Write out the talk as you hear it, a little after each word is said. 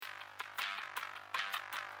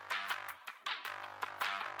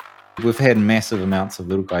We've had massive amounts of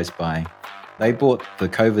little guys buying. They bought the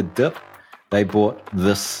COVID dip. They bought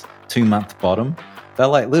this 2-month bottom. They're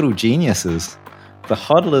like little geniuses. The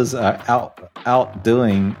hodlers are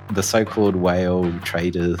outdoing the so-called whale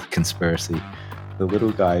trader conspiracy. The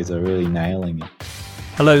little guys are really nailing it.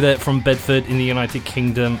 Hello there from Bedford in the United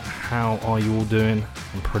Kingdom. How are you all doing?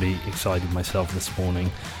 I'm pretty excited myself this morning.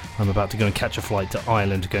 I'm about to go and catch a flight to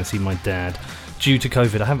Ireland to go and see my dad. Due to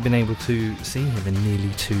COVID, I haven't been able to see him in nearly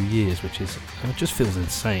 2 years, which just feels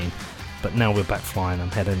insane. But now we're back flying. I'm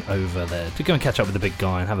heading over there to go and catch up with the big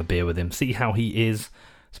guy and have a beer with him, see how he is.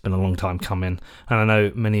 It's been a long time coming, and I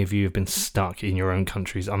know many of you have been stuck in your own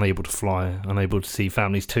countries, unable to fly, unable to see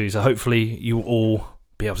families too, so hopefully you will all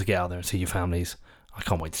be able to get out there and see your families. I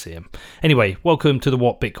can't wait to see him. Anyway, welcome to the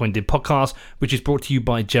What Bitcoin Did podcast, which is brought to you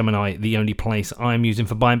by Gemini, the only place I'm using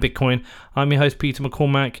for buying Bitcoin. I'm your host, Peter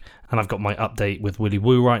McCormack, and I've got my update with Willy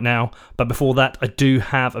Woo right now. But before that, I do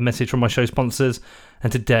have a message from my show sponsors.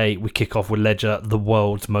 And today we kick off with Ledger, the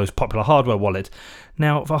world's most popular hardware wallet.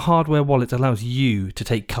 Now, the hardware wallet allows you to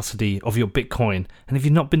take custody of your Bitcoin. And if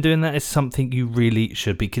you've not been doing that, it's something you really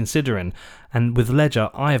should be considering. And with Ledger,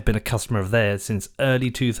 I have been a customer of theirs since early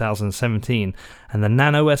 2017. And the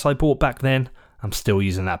Nano S I bought back then, I'm still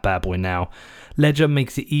using that bad boy now. Ledger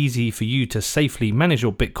makes it easy for you to safely manage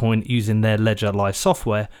your Bitcoin using their Ledger Live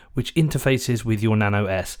software, which interfaces with your Nano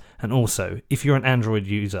S. And also, if you're an Android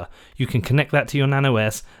user, you can connect that to your Nano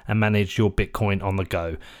S and manage your Bitcoin on the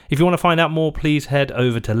go. If you want to find out more, please head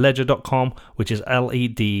over to ledger.com, which is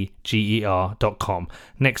ledger.com.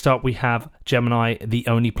 Next up, we have Gemini, the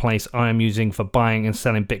only place I am using for buying and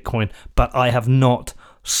selling Bitcoin, but I have not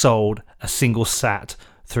sold a single sat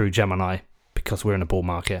through Gemini because we're in a bull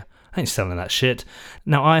market. I ain't selling that shit.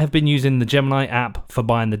 Now, I have been using the Gemini app for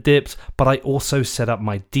buying the dips, but I also set up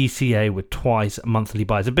my DCA with twice monthly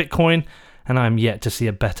buys of Bitcoin, and I am yet to see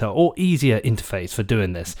a better or easier interface for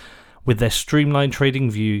doing this. With their streamlined trading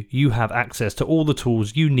view, you have access to all the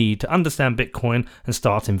tools you need to understand Bitcoin and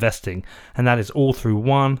start investing, and that is all through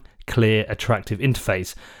one clear, attractive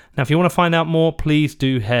interface. Now, if you want to find out more, please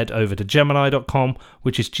do head over to Gemini.com,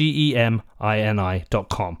 which is Gemini.com.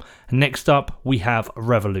 And next up, we have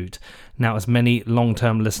Revolut. Now, as many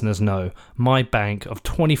long-term listeners know, my bank of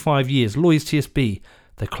 25 years, Lloyds TSB,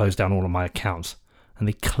 they closed down all of my accounts. And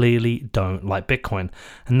they clearly don't like Bitcoin.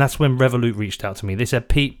 And that's when Revolut reached out to me. They said,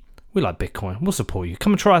 Pete, we like Bitcoin. We'll support you.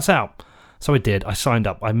 Come and try us out. So I did. I signed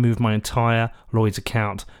up. I moved my entire Lloyds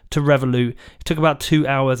account to Revolut. It took about 2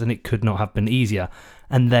 hours and it could not have been easier.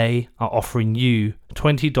 And they are offering you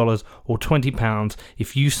 $20 or £20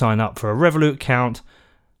 if you sign up for a Revolut account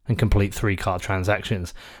and complete 3 card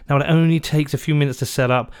transactions. Now, it only takes a few minutes to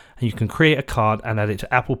set up, and you can create a card and add it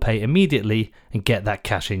to Apple Pay immediately and get that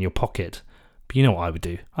cash in your pocket. But you know what I would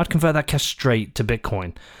do? I'd convert that cash straight to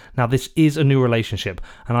Bitcoin. Now, this is a new relationship,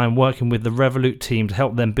 and I'm working with the Revolut team to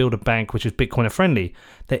help them build a bank which is Bitcoiner friendly.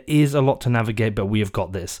 There is a lot to navigate, but we have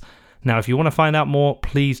got this. Now, if you want to find out more,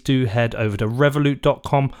 please do head over to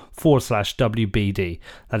revolut.com/WBD.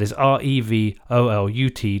 That is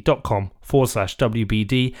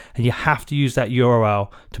revolut.com/WBD, and you have to use that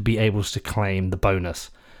URL to be able to claim the bonus.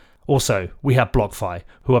 Also, we have BlockFi,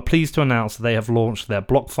 who are pleased to announce that they have launched their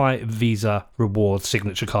BlockFi Visa Rewards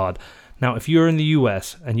Signature Card. Now, if you're in the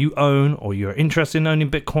US and you own or you're interested in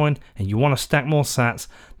owning Bitcoin and you want to stack more sats,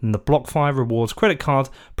 then the BlockFi Rewards credit card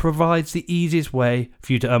provides the easiest way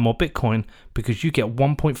for you to earn more Bitcoin because you get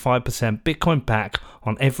 1.5% Bitcoin back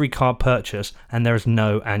on every card purchase and there is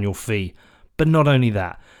no annual fee. But not only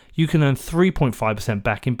that, you can earn 3.5%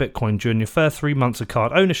 back in Bitcoin during your first 3 months of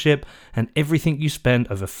card ownership, and everything you spend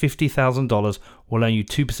over $50,000 will earn you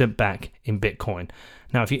 2% back in Bitcoin.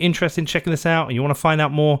 Now, if you're interested in checking this out and you want to find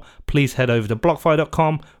out more, please head over to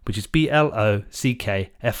blockfi.com, which is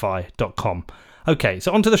blockfi.com. Okay,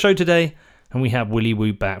 so on to the show today, and we have Willy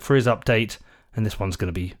Woo back for his update, and this one's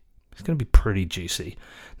going to be pretty juicy.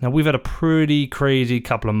 Now, we've had a pretty crazy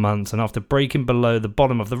couple of months, and after breaking below the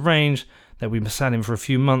bottom of the range that we sat in for a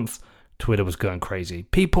few months, Twitter was going crazy.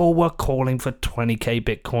 People were calling for 20k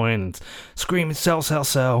Bitcoin and screaming, sell, sell,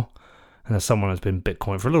 sell. And as someone who's been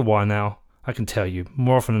Bitcoin for a little while now, I can tell you,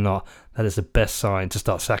 more often than not, that is the best sign to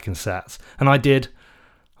start sacking sats. And I did.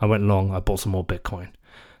 I went long. I bought some more Bitcoin.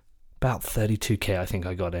 About 32k I think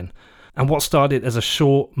I got in. And what started as a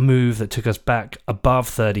short move that took us back above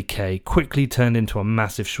 30k quickly turned into a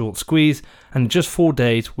massive short squeeze, and in just 4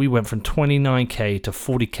 days we went from 29k to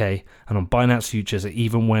 40k, and on Binance Futures it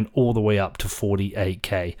even went all the way up to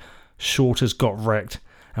 48k. Shorters got wrecked,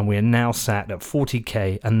 and we are now sat at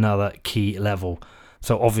 40k, another key level.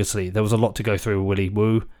 So obviously there was a lot to go through with Willy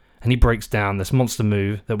Woo, and he breaks down this monster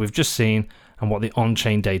move that we've just seen and what the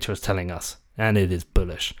on-chain data is telling us, and it is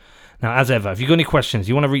bullish. Now, as ever, if you've got any questions,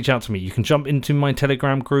 you want to reach out to me, you can jump into my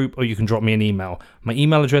Telegram group or you can drop me an email. My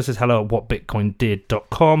email address is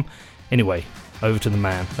hello@whatbitcoindid.com. Anyway, over to the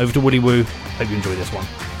man, over to Willy Woo. Hope you enjoy this one.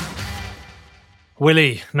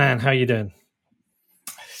 Willy, man, how you doing?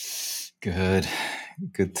 Good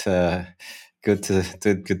to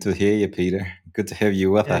hear you, Peter. Good to have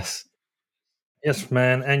you with us. Yes,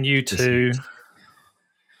 man, and you too.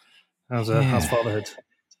 How's fatherhood?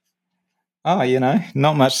 Oh,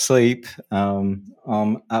 not much sleep.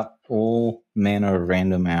 I'm up all manner of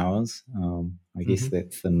random hours. I guess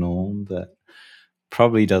that's the norm, but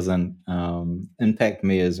probably doesn't impact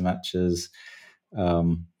me as much as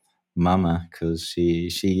Mama, because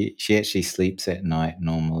she actually sleeps at night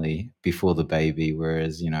normally before the baby,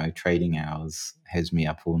 whereas trading hours has me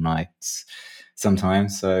up all nights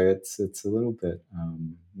sometimes. So it's a little bit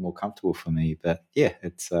more comfortable for me. But yeah,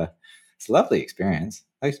 it's a lovely experience.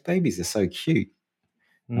 Those babies are so cute.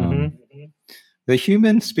 The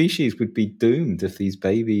human species would be doomed if these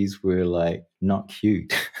babies were like not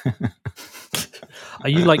cute. Are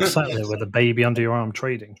you like sat there with a baby under your arm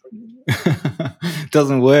trading?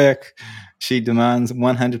 Doesn't work. She demands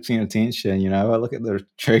 100% attention. I look at the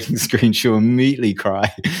trading screen, she'll immediately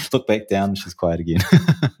cry, look back down, and she's quiet again.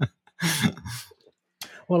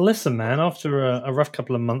 Well, listen, man, after a rough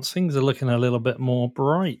couple of months, things are looking a little bit more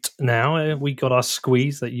bright now. We got our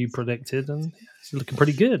squeeze that you predicted, and it's looking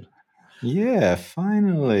pretty good. Yeah,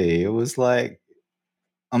 finally. It was like,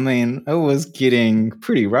 it was getting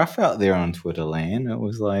pretty rough out there on Twitter land. It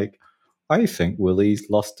was like, I think Willy's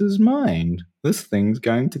lost his mind. This thing's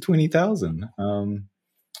going to 20,000.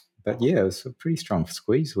 But yeah, it was a pretty strong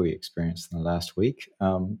squeeze we experienced in the last week.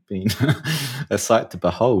 Being a sight to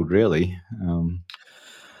behold, really.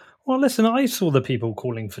 Well, listen, I saw the people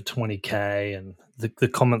calling for 20K and the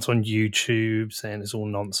comments on YouTube saying it's all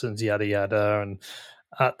nonsense, yada, yada. And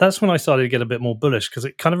that's when I started to get a bit more bullish, because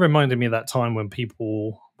it kind of reminded me of that time when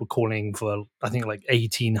people were calling for, I think, like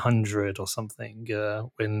 1,800 or something,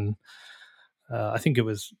 when I think it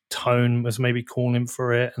was Tone was maybe calling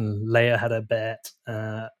for it and Leia had a bet.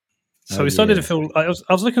 So we started to feel, I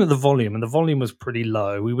was looking at the volume, and the volume was pretty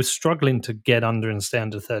low. We were struggling to get under and stay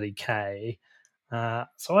under 30K.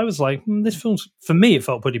 So I was like, this feels, for me, it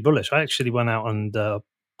felt pretty bullish. I actually went out and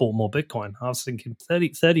bought more Bitcoin. I was thinking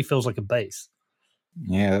 30 feels like a base.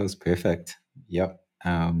 Yeah, that was perfect. Yep.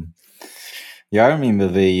 Yeah, I remember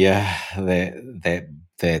the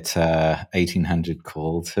that 1,800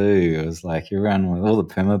 call too. It was like everyone, all the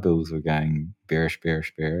perma bills were going bearish.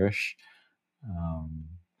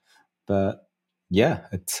 But yeah,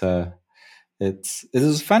 it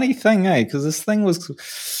was a funny thing, because this thing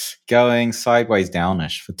was going sideways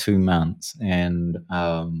downish for 2 months, and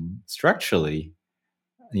structurally,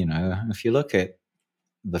 if you look at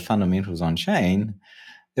the fundamentals on chain,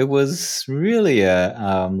 it was really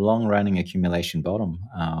a long-running accumulation bottom.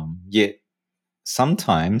 Yet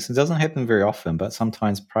sometimes, it doesn't happen very often, but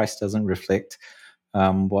sometimes price doesn't reflect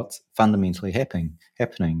what's fundamentally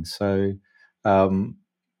happening. So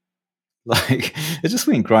like it just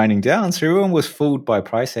went grinding down. So everyone was fooled by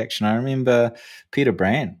price action. I remember Peter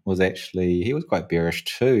Brandt he was quite bearish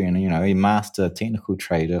too. And, he mastered a technical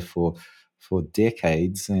trader for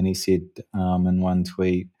decades. And he said in one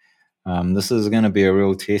tweet, this is going to be a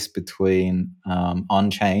real test between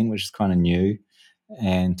on-chain, which is kind of new,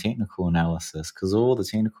 and technical analysis, because all the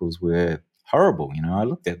technicals were horrible. I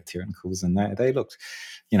looked at the technicals and they looked,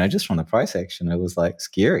 just from the price action, it was like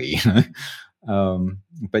scary.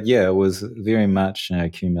 But yeah, it was very much an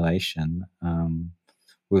accumulation.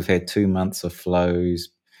 We've had 2 months of flows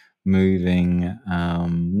moving,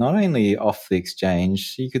 not only off the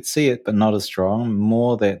exchange, you could see it, but not as strong,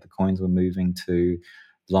 more that the coins were moving to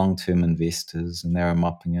long-term investors and they were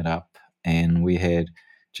mopping it up. And we had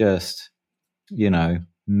just,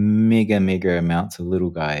 mega amounts of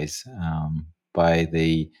little guys by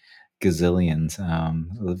the gazillions, a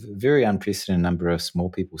very unprecedented number of small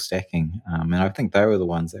people stacking. And I think they were the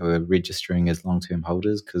ones that were registering as long-term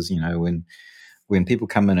holders, because, when people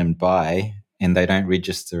come in and buy and they don't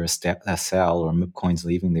register a sell or coins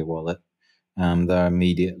leaving their wallet, they're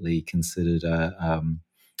immediately considered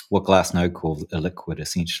what Glassnode called a liquid,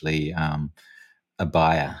 essentially a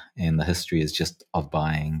buyer, and the history is just of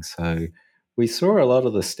buying. So we saw a lot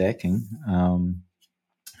of the stacking,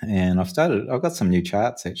 and I've got some new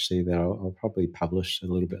charts actually that I'll probably publish a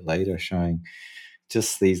little bit later, showing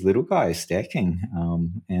just these little guys stacking,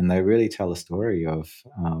 and they really tell a story of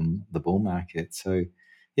the bull market. So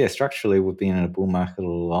yeah, structurally we've been in a bull market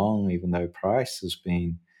all along, even though price has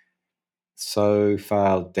been so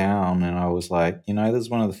far down, and I was like, this is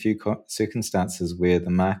one of the few circumstances where the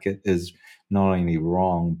market is not only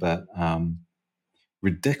wrong, but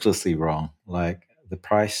ridiculously wrong. Like the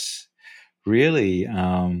price really,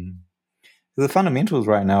 the fundamentals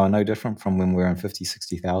right now are no different from when we were in 50,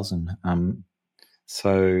 60,000.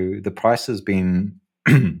 So the price has been,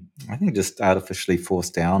 I think, just artificially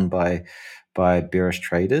forced down by bearish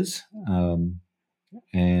traders.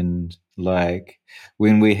 And like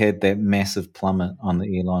when we had that massive plummet on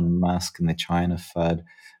the Elon Musk and the China FUD,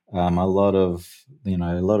 a lot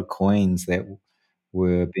of coins that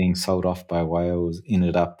were being sold off by whales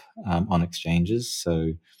ended up on exchanges.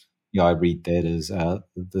 So yeah, I read that as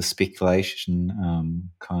the speculation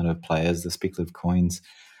kind of players, the speculative coins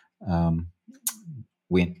um,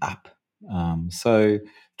 went up. So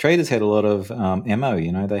traders had a lot of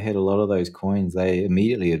ammo. They had a lot of those coins. They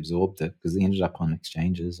immediately absorbed it because they ended up on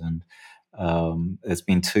exchanges, and it's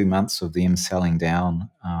been 2 months of them selling down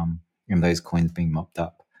and those coins being mopped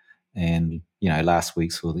up. And last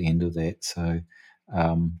week saw the end of that. So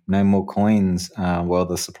no more coins. Well,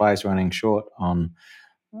 the supply is running short on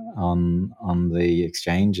the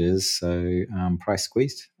exchanges, so price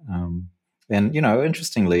squeezed. And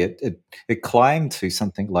interestingly, it climbed to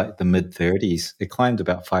something like the mid 30s. It climbed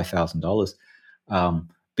about $5,000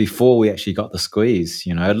 before we actually got the squeeze.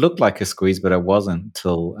 It looked like a squeeze, but it wasn't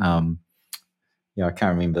until I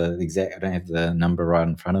can't remember the exact. I don't have the number right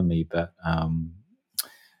in front of me, but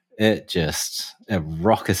it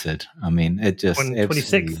rocketed. I mean, it just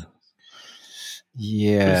 26th.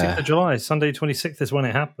 Yeah, 26th of July, Sunday 26th is when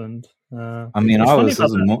it happened. I mean,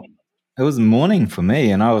 it was morning for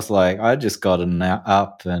me, and I was like, I just got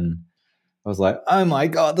up, and I was like, oh my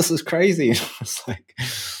god, this is crazy. I was like,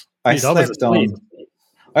 I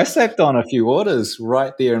slept on a few orders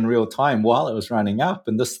right there in real time while it was running up,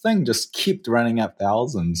 and this thing just kept running up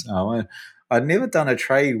thousands. I'd never done a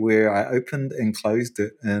trade where I opened and closed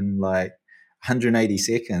it in like 180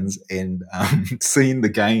 seconds and seen the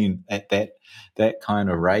gain at that kind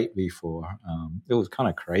of rate before. It was kind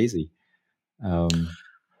of crazy.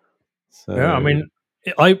 Yeah, I mean,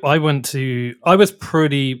 I was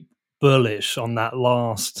pretty bullish on that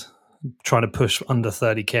last trying to push under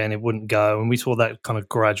 30k and it wouldn't go, and we saw that kind of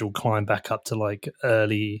gradual climb back up to like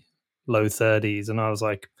early low 30s, and I was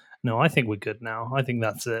like, no, I think we're good now. I think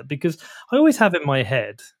that's it, because I always have in my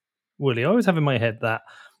head, Willie, that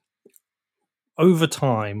over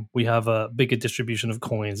time we have a bigger distribution of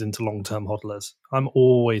coins into long-term hodlers. I'm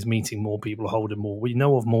always meeting more people holding more. We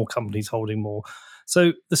know of more companies holding more.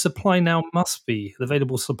 So the supply now the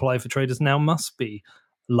available supply for traders now must be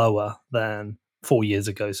lower than 4 years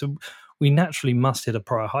ago. So we naturally must hit a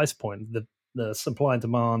prior highest point. The supply and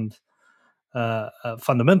demand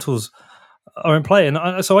fundamentals are in play. And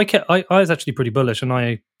I was actually pretty bullish, and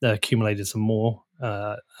I accumulated some more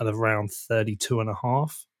at around 32 and a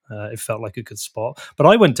half. It felt like a good spot. But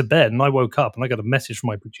I went to bed and I woke up and I got a message from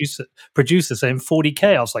my producer saying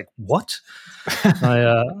 40k. I was like, what?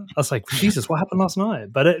 I was like, Jesus, what happened last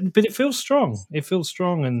night? But it feels strong. It feels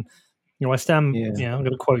strong. And, I stand, I'm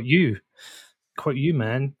going to quote you,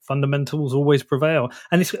 man. Fundamentals always prevail.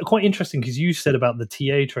 And it's quite interesting because you said about the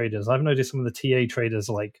TA traders. I've noticed some of the TA traders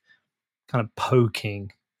like kind of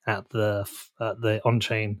poking at the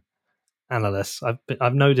on-chain analysts.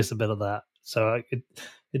 I've noticed a bit of that. So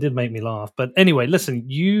it did make me laugh. But anyway, listen,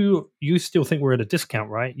 you still think we're at a discount,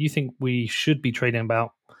 right? You think we should be trading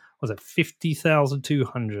about, was it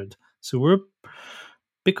 50,200? So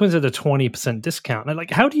Bitcoin's at a 20% discount. And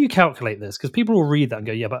like, how do you calculate this? Because people will read that and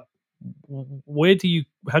go, yeah, but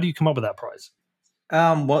how do you come up with that price?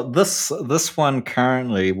 Well, this one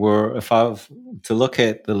currently, if I have to look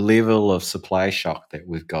at the level of supply shock that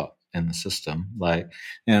we've got in the system,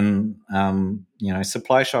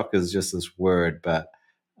 supply shock is just this word, but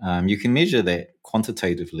you can measure that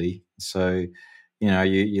quantitatively. So,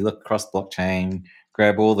 you look across blockchain,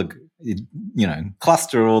 grab all the,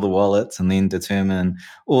 cluster all the wallets, and then determine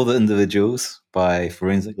all the individuals by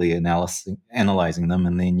forensically analyzing them,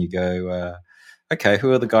 and then you go, okay,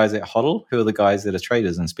 who are the guys that hodl? Who are the guys that are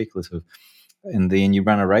traders and speculative? And then you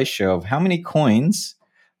run a ratio of how many coins.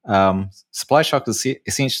 Supply shock is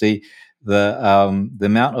essentially the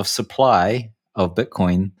amount of supply of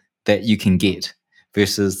Bitcoin that you can get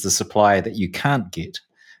versus the supply that you can't get.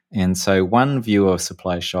 And so one view of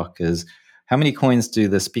supply shock is how many coins do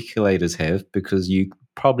the speculators have, because you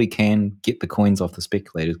probably can get the coins off the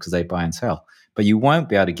speculators because they buy and sell, but you won't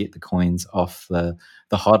be able to get the coins off the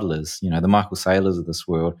hodlers, the Michael Saylors of this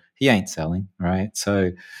world. He ain't selling, right?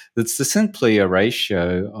 So it's simply a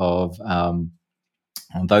ratio of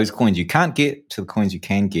those coins you can't get to the coins you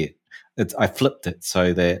can get I flipped it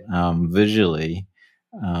so that visually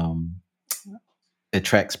um, it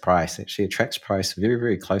tracks price. Actually, it tracks price very,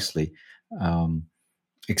 very closely,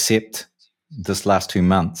 except this last 2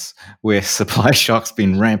 months where supply shock's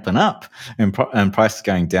been ramping up and price is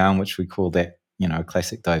going down, which we call that,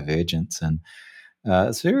 classic divergence. And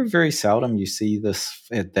it's very, very seldom you see this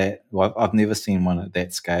at that. Well, I've never seen one at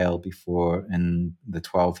that scale before in the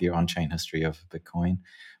 12-year on-chain history of Bitcoin.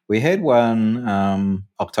 We had one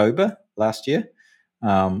October last year,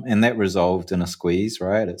 and that resolved in a squeeze,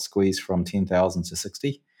 right? It squeezed from 10,000 to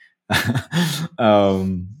 60.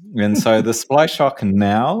 And so the supply shock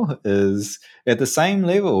now is at the same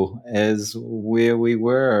level as where we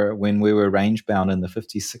were when we were range bound in the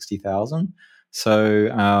 50, 60,000. So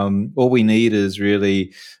all we need is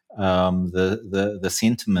really the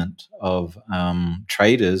sentiment of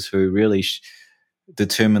traders who really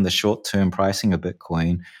determine the short term pricing of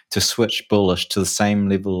Bitcoin to switch bullish to the same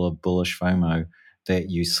level of bullish FOMO that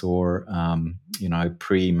you saw,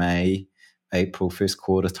 pre-May, April, first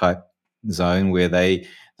quarter type zone, where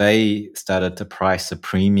they started to price a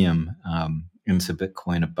premium into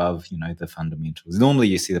Bitcoin above, the fundamentals. Normally,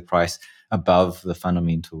 you see the price above the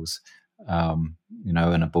fundamentals, in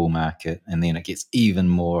a bull market, and then it gets even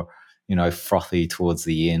more, frothy towards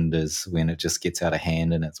the end is when it just gets out of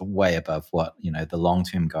hand and it's way above what, the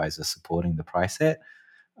long-term guys are supporting the price at.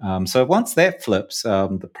 So once that flips,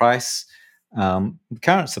 the price, the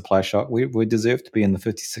current supply shock, we deserve to be in the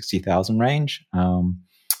 50, 60,000 range.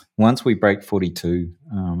 Once we break 42,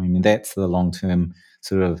 that's the long-term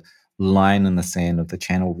sort of line in the sand of the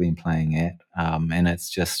channel we've been playing at. And it's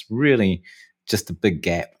just really just a big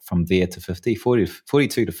gap from there to 50.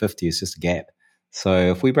 42 to 50 is just a gap.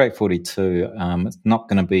 So if we break 42, it's not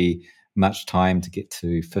going to be much time to get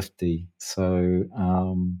to 50. So,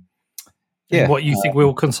 yeah. What you think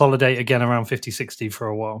we'll consolidate again around 50, 60 for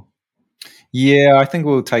a while? Yeah, I think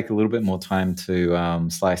we'll take a little bit more time to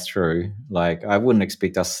slice through. Like, I wouldn't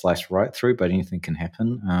expect us to slice right through, but anything can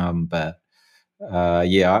happen. I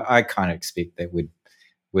kind of expect that we'd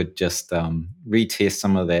just retest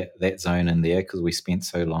some of that zone in there because we spent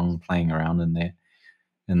so long playing around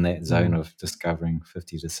in that zone of discovering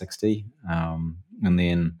 50 to 60. And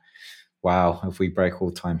then, wow, if we break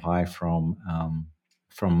all-time high from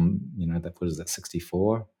what is that,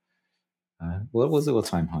 64? What was the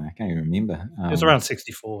all-time high? I can't even remember. It was around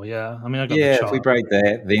 64, yeah. I got the chart. If we break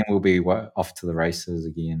that, then we'll be off to the races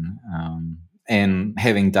again. And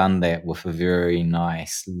having done that with a very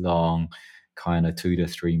nice, long, kind of 2 to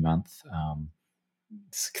 3 month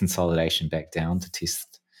consolidation back down to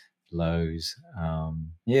test lows.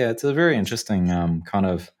 It's a very interesting kind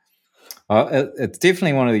of. It's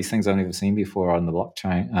definitely one of these things I've never seen before on the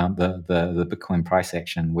blockchain, the Bitcoin price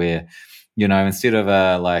action, where instead of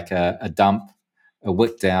a dump, a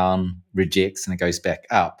wick down, rejects, and it goes back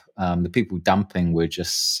up. The people dumping were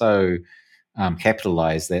just so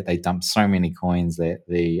capitalized that they dumped so many coins that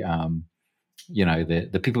the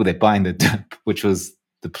people that buying the dip, which was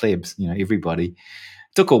the plebs, everybody,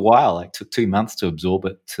 took a while. It took 2 months to absorb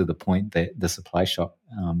it to the point that the supply shock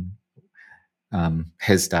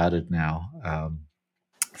has started now.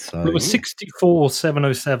 So it was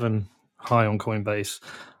 64,707 high on Coinbase.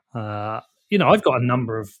 I've got a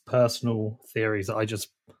number of personal theories that I just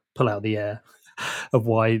pull out of the air of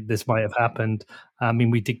why this might have happened.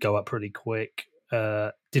 We did go up pretty quick.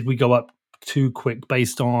 Did we go up too quick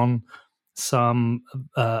based on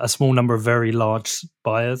a small number of very large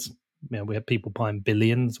buyers? We had people buying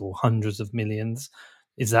billions or hundreds of millions.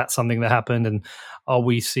 Is that something that happened? And are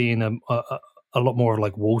we seeing a lot more of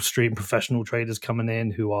like Wall Street and professional traders coming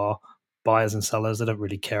in who are buyers and sellers that don't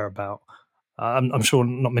really care about? I'm sure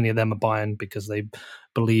not many of them are buying because they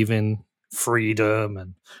believe in freedom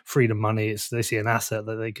and freedom money. They see an asset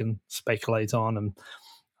that they can speculate on. And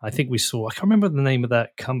I think I can't remember the name of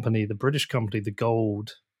that company, the British company, the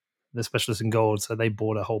gold, the specialist in gold. So they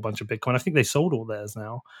bought a whole bunch of Bitcoin. I think they sold all theirs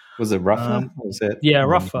now. Was it Ruffer?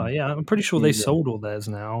 Ruffer. Yeah, I'm pretty sure they sold all theirs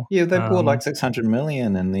now. Yeah, they bought like 600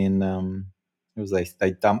 million, and then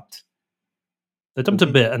they dumped. They dumped a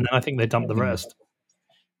bit, and then I think they dumped the rest.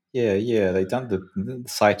 Yeah, they dumped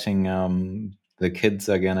citing the kids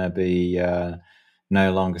are going to be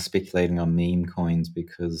no longer speculating on meme coins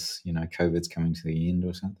because COVID's coming to the end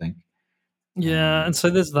or something. Yeah, and so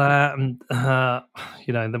there's that, and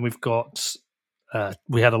then we've got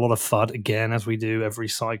we had a lot of FUD again, as we do every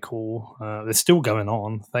cycle. They're still going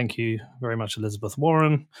on. Thank you very much, Elizabeth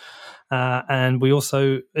Warren. And we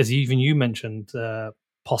also, as even you mentioned,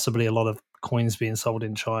 possibly a lot of coins being sold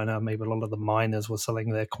in China. Maybe a lot of the miners were selling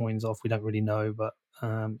their coins off. We don't really know, but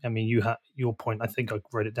I mean, you had your point. I think I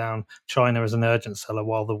wrote it down. China is an urgent seller,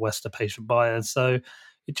 while the West are patient buyers. So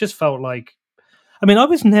it just felt like. I mean, I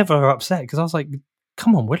was never upset because I was like,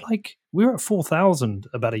 "Come on, we were at 4,000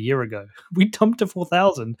 about a year ago. We dumped to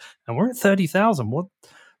 4,000, and we're at 30,000. What?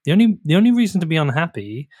 The only reason to be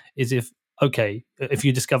unhappy is if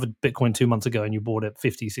you discovered Bitcoin 2 months ago and you bought it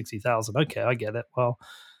 50, 60,000. Okay, I get it. Well,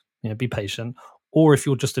 be patient. Or if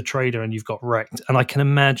you're just a trader and you've got wrecked, and I can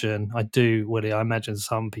imagine, I do, Willie, I imagine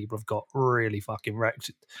some people have got really fucking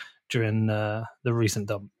wrecked during the recent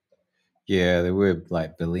dump. Yeah, there were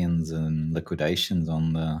like billions in liquidations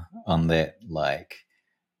on that like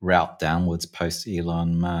route downwards post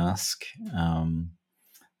Elon Musk.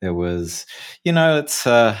 There was, it's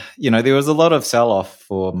there was a lot of sell off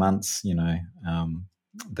for months, and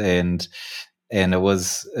it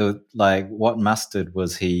was like what Musk did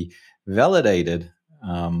was he validated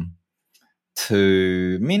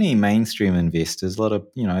to many mainstream investors. A lot of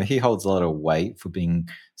he holds a lot of weight for being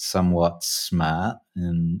somewhat smart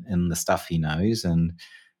in the stuff he knows, and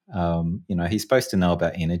he's supposed to know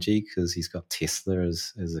about energy because he's got Tesla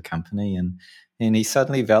as a company, and he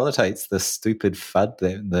suddenly validates this stupid FUD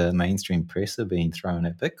that the mainstream press are being thrown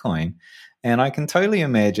at Bitcoin. And I can totally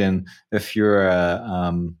imagine if you're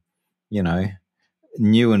a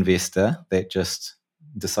new investor that just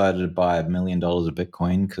decided to buy $1 million of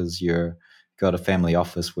Bitcoin because you're got a family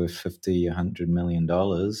office worth 50, $100 million,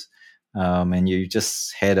 and you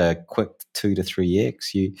just had a quick 2 to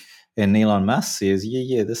 3x. And Elon Musk says,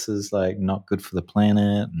 yeah, this is like not good for the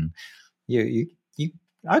planet, and you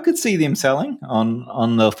I could see them selling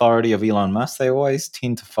on the authority of Elon Musk. They always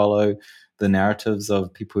tend to follow the narratives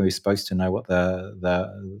of people who are supposed to know what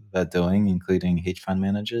they're doing, including hedge fund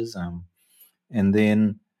managers. And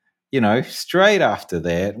then, straight after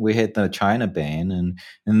that, we had the China ban, and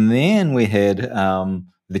then we had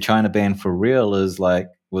the China ban for real is like,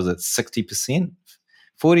 was it 60%?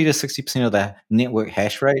 40 to 60% of the network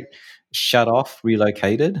hash rate shut off,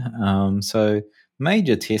 relocated. So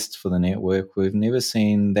major tests for the network. We've never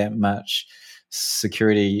seen that much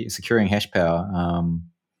securing hash power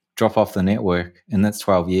drop off the network, and that's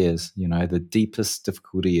 12 years. The deepest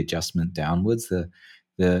difficulty adjustment downwards. The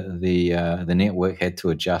network had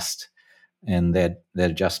to adjust, and that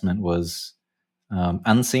adjustment was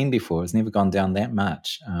unseen before. It's never gone down that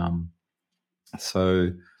much.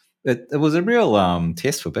 So it was a real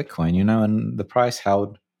test for Bitcoin, and the price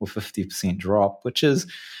held with 50% drop, which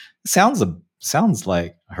sounds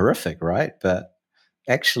like horrific, right? But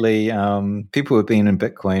actually, people who have been in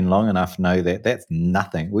Bitcoin long enough know that that's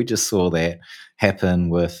nothing. We just saw that happen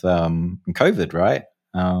with COVID, right?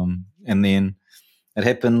 And then it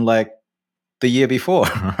happened like the year before,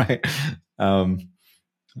 right?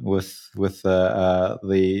 With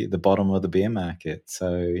the bottom of the bear market.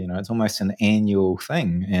 So it's almost an annual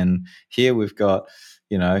thing. And here we've got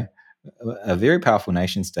a very powerful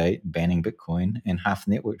nation state banning Bitcoin and half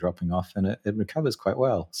the network dropping off, and it recovers quite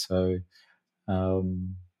well. So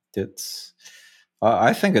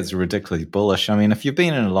I think it's ridiculously bullish. I mean, if you've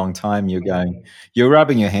been in a long time, you're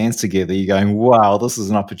rubbing your hands together. You're going, wow, this is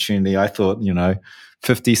an opportunity. I thought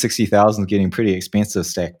 50, 60,000 is getting pretty expensive.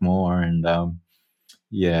 Stack more, and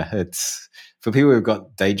yeah, it's for people who've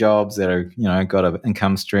got day jobs that are got an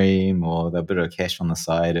income stream or a bit of cash on the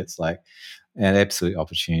side. It's like an absolute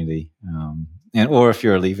opportunity. Or if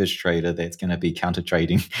you're a leverage trader that's going to be counter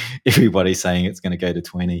trading, everybody's saying it's going to go to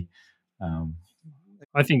 20.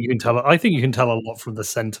 I think you can tell. I think you can tell a lot from the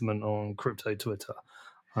sentiment on crypto Twitter.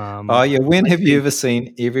 Oh yeah, when have you ever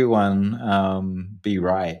seen everyone be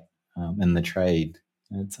right in the trade?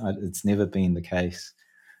 It's never been the case.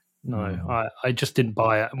 No, I just didn't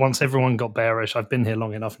buy it. Once everyone got bearish, I've been here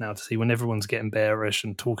long enough now to see when everyone's getting bearish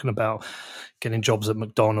and talking about getting jobs at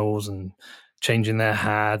McDonald's and changing their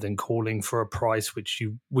hat and calling for a price which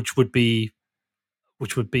would be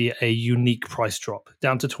a unique price drop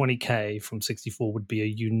down to 20K from 64 would be a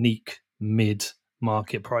unique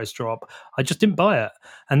mid-market price drop. I just didn't buy it.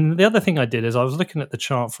 And the other thing I did is I was looking at the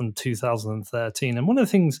chart from 2013, and one of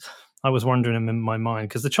the things I was wondering in my mind,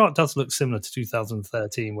 because the chart does look similar to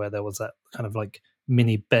 2013, where there was that kind of like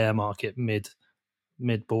mini bear market mid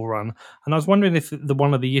bull run, and I was wondering if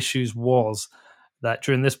one of the issues was that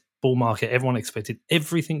during this bull market, everyone expected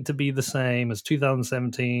everything to be the same as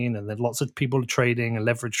 2017, and then lots of people trading and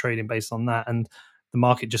leverage trading based on that, and the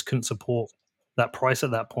market just couldn't support that price at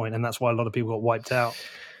that point, and that's why a lot of people got wiped out.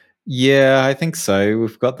 Yeah, I think so.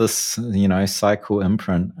 We've got this, cycle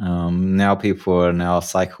imprint. Now people are now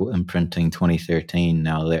cycle imprinting 2013.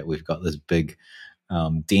 Now that we've got this big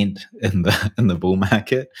dent in the bull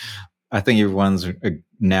market, I think everyone's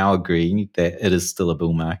now agreeing that it is still a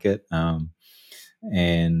bull market.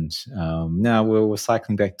 And now we're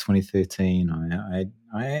cycling back to 2013.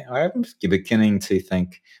 I'm beginning to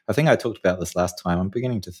think. I think I talked about this last time. I'm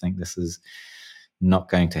beginning to think this is not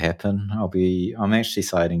going to happen. I'm actually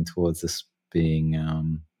siding towards this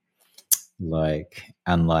being like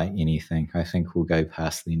unlike anything. I think we'll go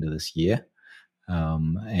past the end of this year,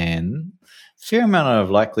 and fair amount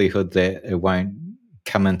of likelihood that it won't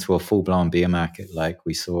come into a full blown bear market like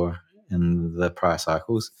we saw in the prior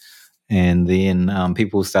cycles. And then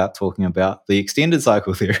people start talking about the extended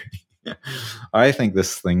cycle theory. I think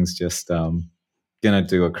this thing's just going to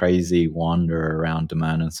do a crazy wander around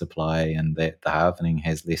demand and supply, and that the halvening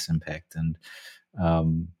has less impact. And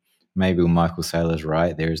maybe Michael Saylor's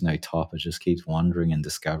right. There is no top. It just keeps wandering and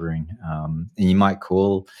discovering. And you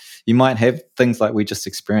might have things like we just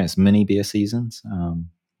experienced, mini bear seasons.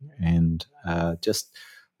 And just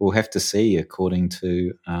we'll have to see according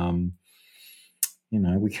to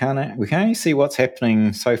we can only see what's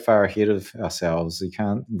happening so far ahead of ourselves. We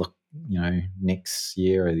can't look, next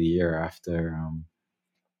year or the year after,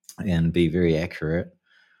 and be very accurate.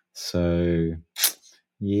 So,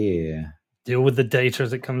 yeah. Deal with the data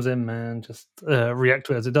as it comes in, man. Just react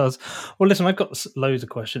to it as it does. Well, listen, I've got loads of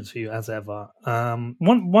questions for you as ever.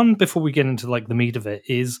 One before we get into like the meat of it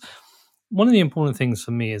is one of the important things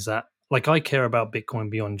for me is that like I care about Bitcoin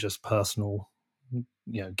beyond just personal,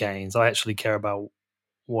 gains. I actually care about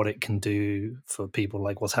what it can do for people,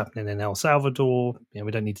 like what's happening in El Salvador.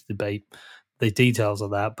 We don't need to debate the details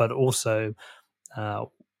of that, but also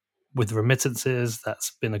with remittances,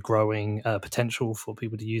 that's been a growing potential for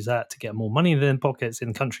people to use that to get more money in their pockets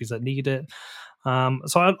in countries that need it.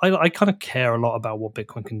 So I kind of care a lot about what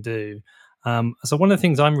Bitcoin can do. So one of the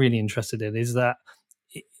things I'm really interested in is that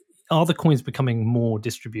are the coins becoming more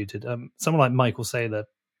distributed? Someone like Michael Saylor,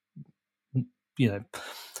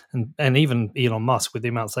 and even Elon Musk with the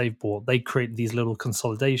amounts they've bought, they create these little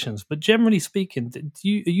consolidations. But generally speaking, are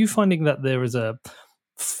you finding that there is a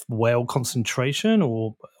whale concentration,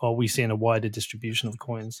 or are we seeing a wider distribution of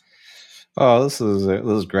coins? Oh, this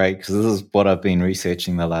is great because this is what I've been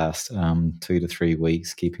researching the last 2 to 3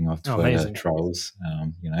 weeks, keeping off Twitter trolls,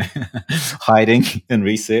 hiding in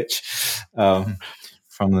research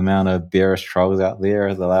from the amount of bearish trolls out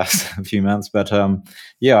there the last few months. But I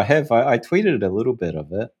have. I tweeted a little bit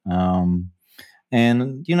of it.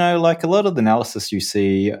 And, like a lot of the analysis you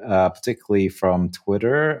see, particularly from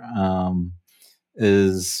Twitter,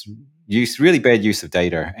 is really bad use of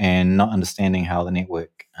data and not understanding how the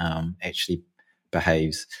network actually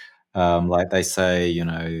behaves. Like they say,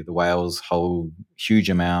 the whales hold huge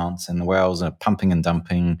amounts and the whales are pumping and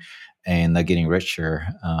dumping and they're getting richer.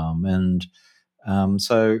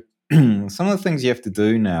 So some of the things you have to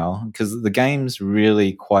do now, because the game's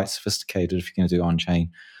really quite sophisticated if you're going to do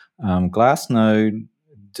on-chain. Glassnode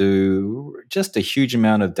do just a huge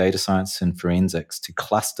amount of data science and forensics to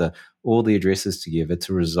cluster all the addresses together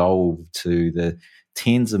to resolve to the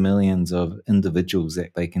tens of millions of individuals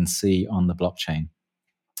that they can see on the blockchain.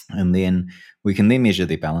 And then we can then measure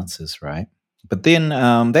their balances, right? But then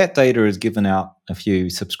that data is given out if you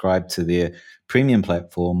subscribe to their premium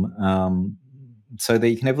platform so that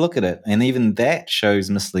you can have a look at it. And even that shows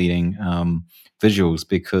misleading visuals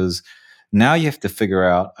because now you have to figure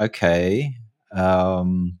out, okay,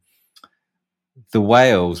 the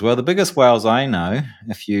whales. Well, the biggest whales I know,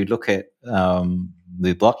 if you look at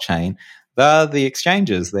the blockchain, they're the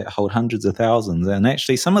exchanges that hold hundreds of thousands. And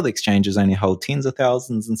actually, some of the exchanges only hold tens of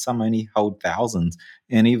thousands and some only hold thousands.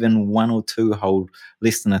 And even one or two hold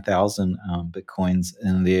less than 1,000 Bitcoins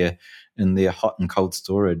in their hot and cold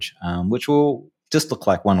storage, which will just look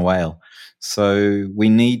like one whale. So we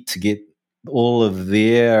need to get all of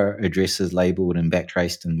their addresses labeled and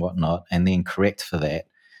backtraced and whatnot, and then correct for that.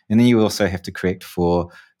 And then you also have to correct for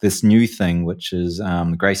this new thing, which is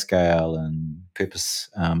Grayscale and Purpose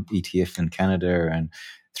ETF in Canada and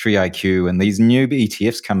 3IQ, and these new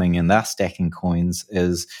ETFs coming in. They're stacking coins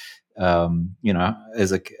as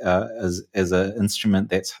as an instrument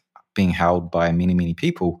that's being held by many, many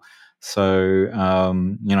people. So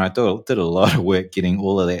I did a lot of work getting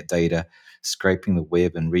all of that data, scraping the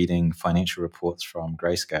web and reading financial reports from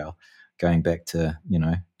Grayscale going back to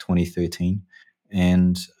 2013,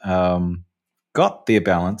 and got their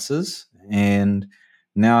balances, and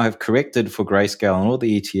now have corrected for Grayscale and all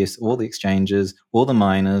the ETFs, all the exchanges, all the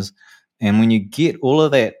miners. And when you get all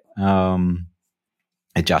of that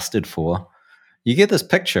adjusted for, you get this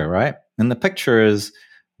picture, right? And the picture is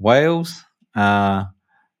whales are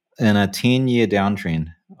in a 10-year downtrend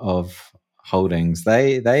of holdings.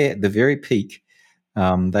 They at the very peak,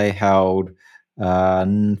 they held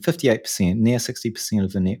 58%, near 60%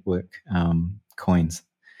 of the network coins.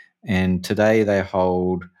 and today they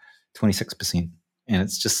hold 26%, and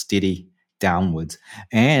it's just steady downwards,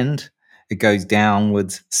 and it goes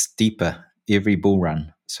downwards steeper every bull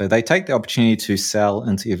run. So they take the opportunity to sell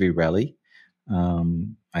into every rally.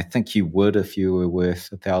 I think you would if you were worth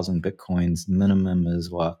 1,000 bitcoins. Minimum is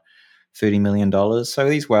what, $30 million. So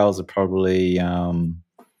these whales are probably 30,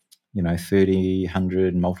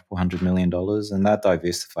 100, multiple $100 million, and they're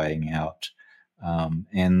diversifying out.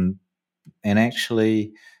 And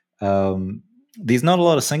actually, there's not a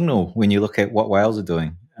lot of signal when you look at what whales are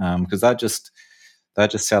doing, because they're just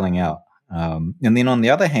selling out. And then on the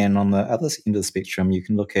other hand, on the other end of the spectrum, you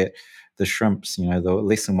can look at the shrimps, the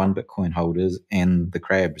less than 1 Bitcoin holders, and the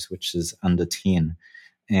crabs, which is under 10,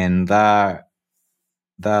 and they're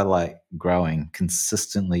like growing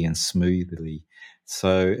consistently and smoothly.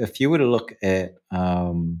 So if you were to look at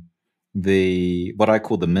the what I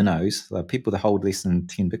call the minnows, the people that hold less than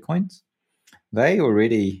 10 Bitcoins, they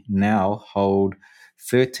already now hold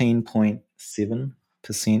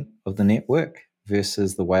 13.7% of the network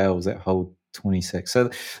versus the whales that hold 26.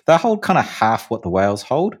 So they hold kind of half what the whales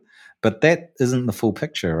hold, but that isn't the full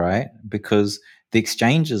picture, right? Because the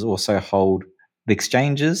exchanges hold the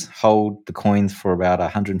coins for about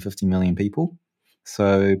 150 million people.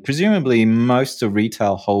 So presumably most of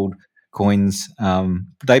retail hold coins.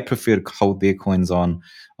 They prefer to hold their coins on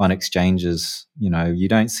exchanges. You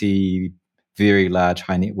don't see very large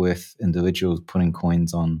high net worth individuals putting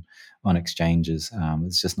coins on exchanges.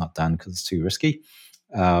 It's just not done because it's too risky.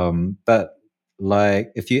 But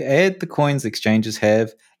like if you add the coins exchanges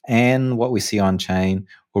have and what we see on chain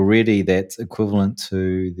already, that's equivalent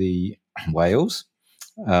to the whales.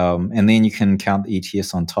 And then you can count the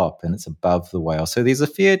ETS on top, and it's above the whale. So there's a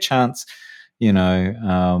fair chance,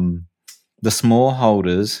 the small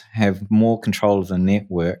holders have more control of the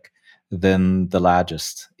network than the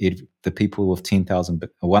largest, the people with 1,000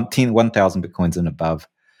 Bitcoins and above.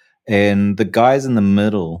 And the guys in the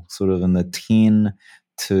middle, sort of in the 10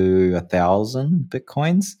 to 1,000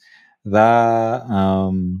 Bitcoins, they're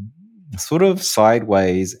sort of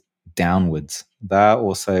sideways downwards. They're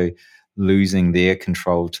also losing their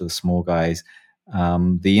control to the small guys.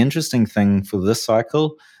 The interesting thing for this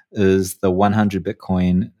cycle is the 100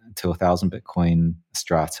 Bitcoin to 1,000 Bitcoin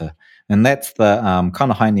strata, and that's the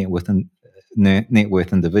kind of high net worth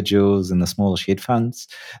individuals and the smallish hedge funds.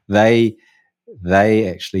 They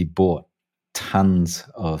actually bought tons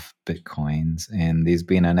of Bitcoins, and there's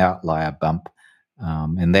been an outlier bump,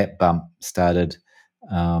 and that bump started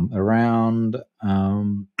around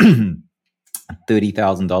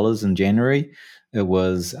 $30,000 in January. It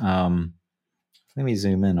was let me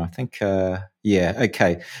zoom in. I think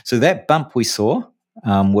okay. So that bump we saw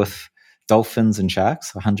with dolphins and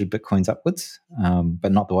sharks, 100 Bitcoins upwards,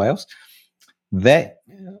 but not the whales, that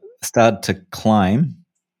started to climb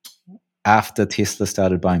after Tesla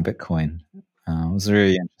started buying Bitcoin. It was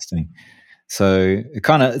very interesting. So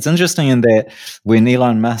it's interesting in that when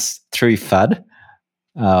Elon Musk threw FUD,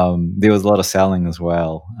 there was a lot of selling as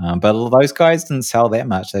well. But those guys didn't sell that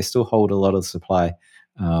much. They still hold a lot of supply.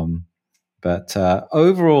 But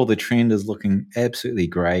overall, the trend is looking absolutely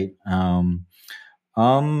great.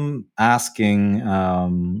 I'm asking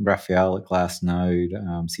Raphael at Glassnode,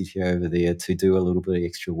 CTO over there, to do a little bit of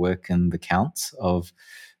extra work in the counts of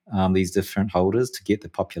these different holders to get the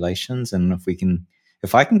populations. And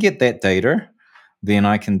if I can get that data, then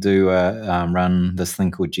I can run this thing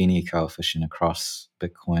called Gini coefficient across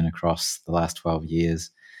Bitcoin across the last 12 years,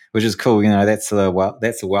 which is cool. That's a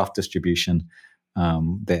wealth distribution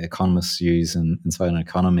that economists use inside an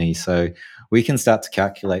economy. So we can start to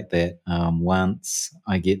calculate that once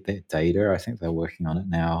I get that data. I think they're working on it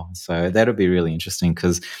now. So that'll be really interesting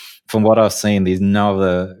because from what I've seen, there's no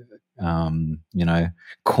other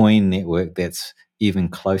coin network that's even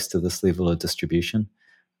close to this level of distribution.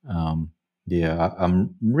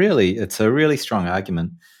 It's a really strong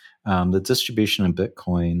argument. The distribution in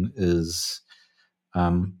Bitcoin is,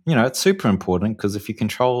 it's super important because if you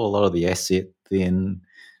control a lot of the asset, then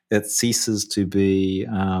it ceases to be,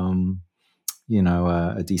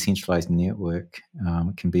 a decentralized network.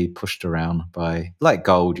 It can be pushed around by, like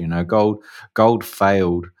gold. Gold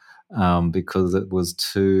failed because it was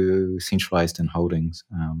too centralized in holdings.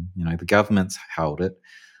 The governments held it;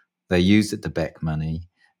 they used it to back money.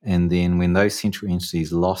 And then when those central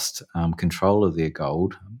entities lost control of their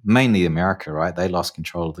gold, mainly America, right? They lost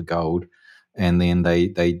control of the gold, and then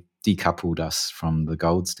they decoupled us from the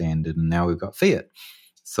gold standard, and now we've got fiat.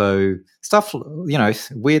 So stuff,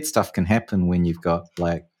 weird stuff can happen when you've got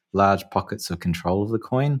like large pockets of control of the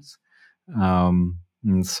coins.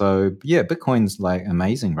 And so, Bitcoin's like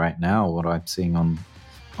amazing right now, what I'm seeing on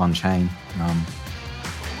chain.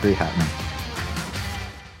 Very happening.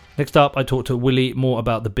 Next up, I talked to Willie more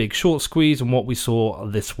about the big short squeeze and what we saw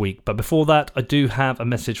this week. But before that, I do have a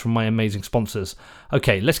message from my amazing sponsors.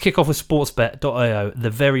 Okay, let's kick off with sportsbet.io, the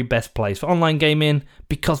very best place for online gaming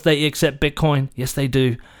because they accept Bitcoin. Yes, they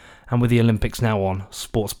do. And with the Olympics now on,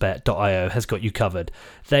 sportsbet.io has got you covered.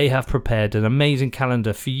 They have prepared an amazing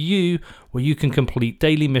calendar for you where you can complete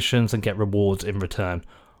daily missions and get rewards in return.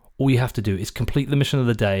 All you have to do is complete the mission of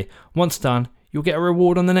the day. Once done, you'll get a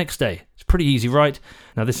reward on the next day. It's pretty easy, right?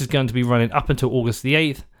 Now, this is going to be running up until August the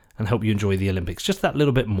 8th and help you enjoy the Olympics just that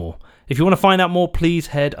little bit more. If you want to find out more, please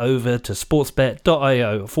head over to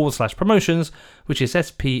sportsbet.io/promotions, which is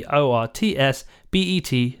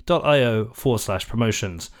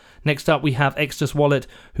sportsbet.io/promotions. Next up, we have Exodus Wallet,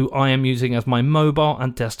 who I am using as my mobile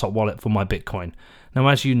and desktop wallet for my Bitcoin. Now,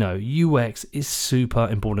 as you know, UX is super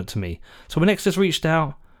important to me. So when Exodus reached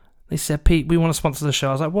out, they said, Pete, we want to sponsor the show.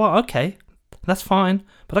 I was like, well, okay, that's fine,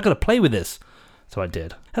 but I got to play with this. So I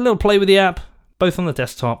did. Had a little play with the app, both on the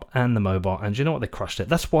desktop and the mobile, and you know what? They crushed it.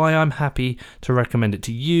 That's why I'm happy to recommend it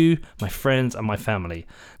to you, my friends, and my family.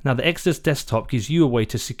 Now, the Exodus desktop gives you a way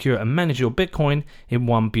to secure and manage your Bitcoin in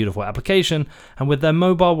one beautiful application, and with their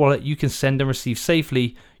mobile wallet, you can send and receive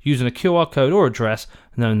safely using a QR code or address,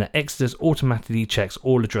 knowing that Exodus automatically checks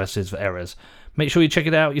all addresses for errors. Make sure you check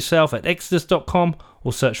it out yourself at exodus.com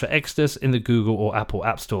or search for Exodus in the Google or Apple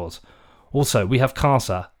app stores. Also, we have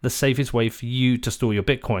Casa, the safest way for you to store your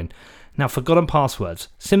Bitcoin. Now, forgotten passwords,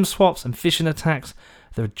 SIM swaps, and phishing attacks,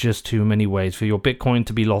 there are just too many ways for your Bitcoin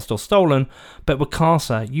to be lost or stolen, but with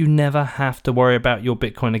Casa, you never have to worry about your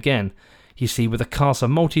Bitcoin again. You see, with a Casa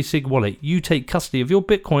multi-sig wallet, you take custody of your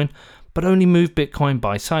Bitcoin, but only move Bitcoin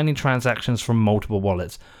by signing transactions from multiple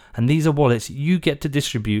wallets. And these are wallets you get to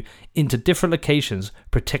distribute into different locations,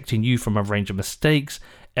 protecting you from a range of mistakes,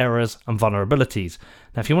 errors, and vulnerabilities.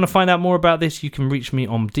 Now, if you want to find out more about this, you can reach me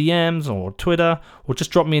on DMs or Twitter, or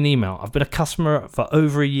just drop me an email. I've been a customer for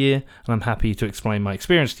over a year, and I'm happy to explain my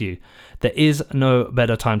experience to you. There is no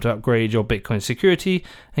better time to upgrade your Bitcoin security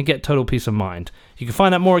and get total peace of mind. You can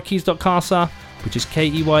find out more at keys.casa, which is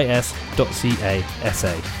keys.casa.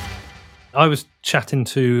 I was chatting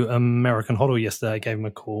to American Hodl yesterday. I gave him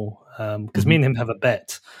a call because me and him have a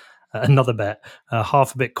bet, another bet,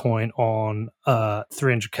 half a Bitcoin on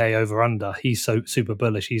 300k over under. He's so super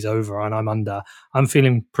bullish. He's over and I'm under. I'm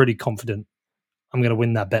feeling pretty confident I'm going to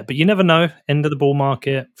win that bet. But you never know. End of the bull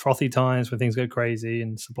market, frothy times when things go crazy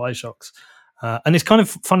and supply shocks. And it's kind of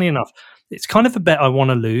funny enough. It's kind of a bet I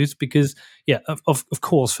want to lose because, yeah, of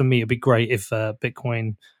course, for me, it'd be great if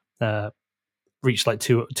Bitcoin reached like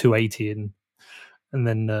 280 and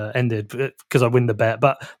then ended because I win the bet.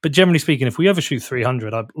 But generally speaking, if we overshoot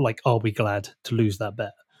 300, I'll be glad to lose that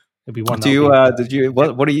bet. It'd be one.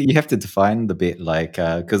 What do you have to define the bet like?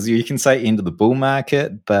 Because you can say end of the bull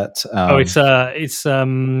market, but it's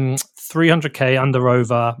 300k under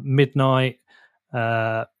over midnight,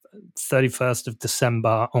 31st of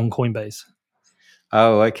December on Coinbase.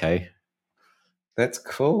 Oh, okay. That's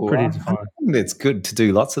cool. Pretty I think it's good to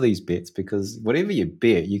do lots of these bets because whatever you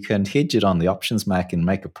bet, you can hedge it on the options market and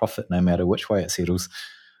make a profit no matter which way it settles.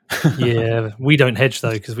 Yeah, we don't hedge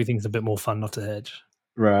though because we think it's a bit more fun not to hedge.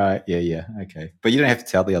 Right. Yeah. Okay. But you don't have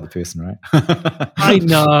to tell the other person, right? I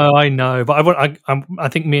know. But I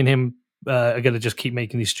think me and him are going to just keep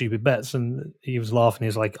making these stupid bets. And he was laughing. He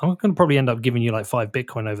was like, I'm going to probably end up giving you like 5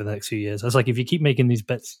 Bitcoin over the next few years. I was like, if you keep making these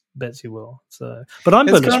bets you will. So, but I'm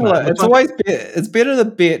bullish. It's always it's better to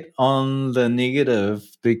bet on the negative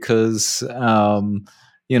because,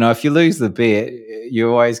 if you lose the bet,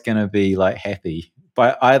 you're always going to be like happy.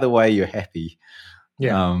 But either way, you're happy.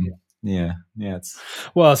 Yeah. Yeah.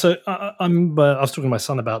 Well, so I was talking to my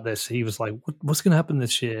son about this. He was like, "What's going to happen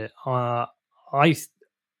this year?"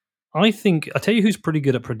 I think I tell you who's pretty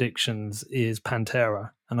good at predictions is Pantera,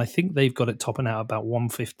 and I think they've got it topping out about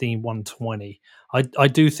 115, 120. I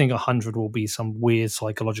do think 100 will be some weird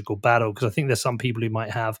psychological battle because I think there's some people who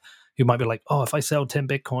might be like, "Oh, if I sell 10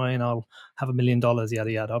 Bitcoin, I'll have $1 million,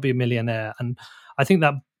 yada yada. I'll be a millionaire." And I think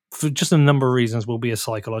that, for just a number of reasons, will be a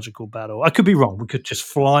psychological battle. I could be wrong. We could just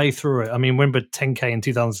fly through it. I mean, remember 10K in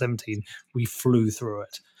 2017? We flew through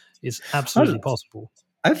it. It's absolutely possible.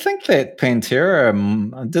 I think that Pantera,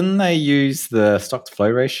 didn't they use the stock to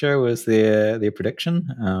flow ratio as their prediction?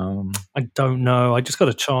 I don't know. I just got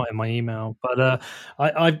a chart in my email, but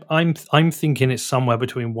I'm thinking it's somewhere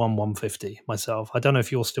between 150 myself. I don't know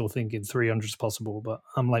if you're still thinking 300 is possible, but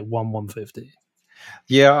I'm like 150.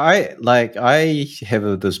 Yeah, I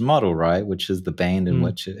have this model, right, which is the band in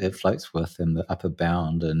which it floats with and the upper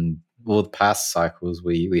bound. And all the past cycles,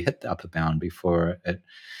 we hit the upper bound before it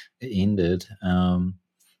ended.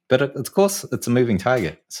 but of course, it's a moving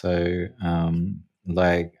target. So,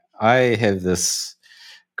 like, I have this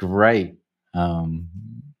great, I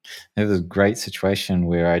have this great situation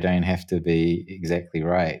where I don't have to be exactly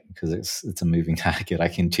right because it's a moving target. I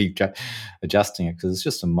can keep adjusting it because it's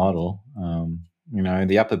just a model.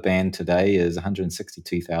 The upper band today is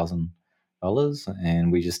 $162,000,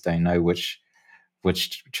 and we just don't know which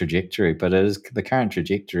trajectory. But the current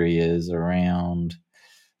trajectory is around.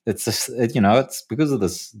 It's just, it's because of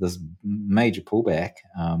this major pullback,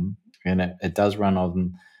 and it does run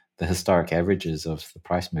on the historic averages of the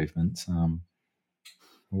price movements.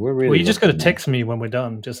 We're really Well, you just got to looking at text me when we're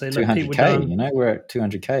done. Just say, look, Pete, we're 200K. done. We're at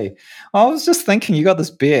 200K. I was just thinking, you got this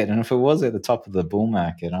bet, and if it was at the top of the bull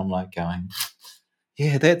market, I'm like going,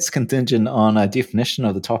 yeah, that's contingent on a definition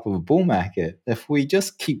of the top of a bull market. If we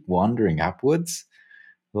just keep wandering upwards,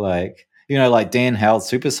 like Dan Howell's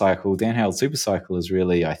super cycle. Dan Howell's super cycle is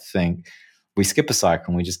really, I think, we skip a cycle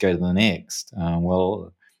and we just go to the next.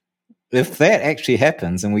 Well, if that actually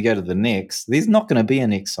happens and we go to the next, there's not going to be a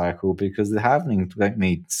next cycle because the halvening don't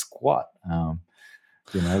mean squat.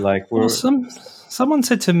 Someone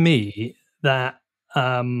said to me that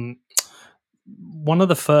one of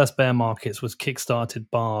the first bear markets was kickstarted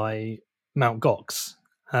by Mt. Gox,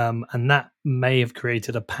 and that may have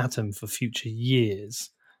created a pattern for future years.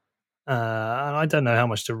 And I don't know how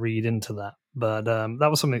much to read into that, but that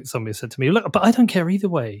was something somebody said to me. Look, but I don't care either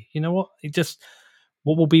way. You know what?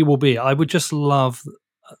 What will be will be. I would just love,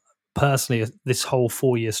 personally, this whole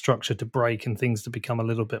 4-year structure to break and things to become a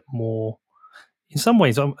little bit more, in some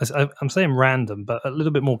ways, I'm saying random, but a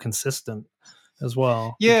little bit more consistent as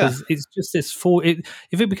well. Yeah. Because it's just this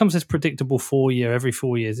if it becomes this predictable 4-year every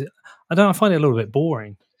 4 years, I find it a little bit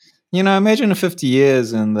boring. Imagine 50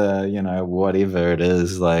 years and the, whatever it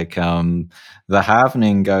is, like the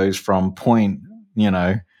halvening goes from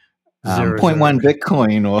 0.1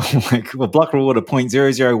 Bitcoin, or like a block reward of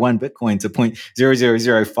 0.001 Bitcoin to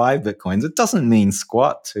 0.0005 Bitcoins. It doesn't mean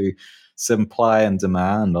squat to supply and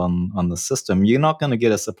demand on the system. You're not going to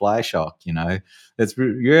get a supply shock. It's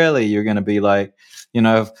really, you're going to be like,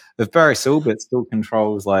 if Barry Silbert still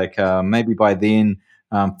controls, like maybe by then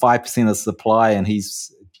 5% of supply, and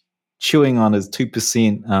he's chewing on his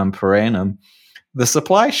 2% per annum, the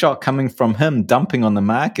supply shock coming from him dumping on the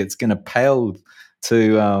market is going to pale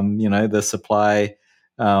to the supply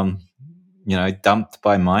dumped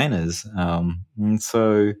by miners, and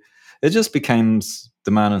so it just becomes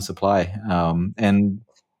demand and supply, and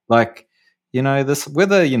like this,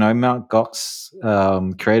 whether Mt. Gox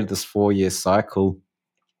created this 4-year cycle,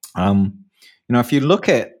 if you look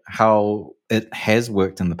at how it has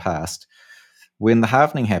worked in the past, when the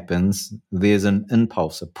halvening happens, there's an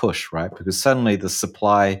impulse, a push, right? Because suddenly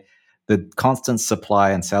the constant supply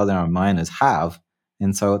and sell down of miners halve,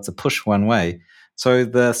 and so it's a push one way. So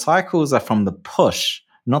the cycles are from the push,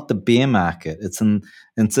 not the bear market. It's in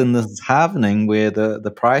this halvening where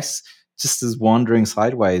the price just is wandering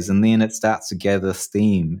sideways, and then it starts to gather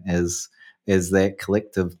steam as that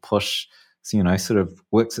collective push, sort of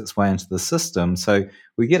works its way into the system. So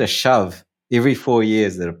we get a shove every 4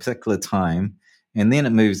 years at a particular time, and then it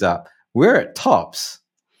moves up. Where it tops,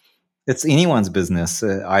 it's anyone's business.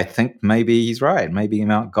 I think maybe he's right. Maybe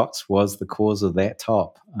Mt. Gox was the cause of that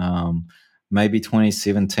top. Maybe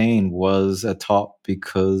 2017 was a top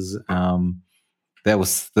because that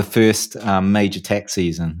was the first major tax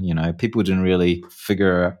season. People didn't really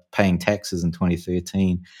figure out paying taxes in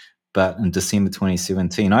 2013, but in December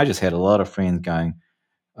 2017, I just had a lot of friends going,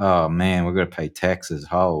 oh man, we've got to pay taxes,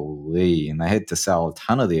 holy. And they had to sell a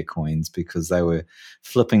ton of their coins because they were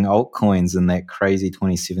flipping altcoins in that crazy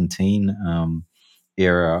 2017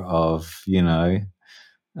 era of,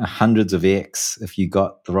 hundreds of X if you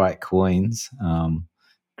got the right coins.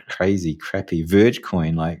 Crazy, crappy Verge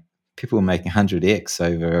coin, like people were making 100X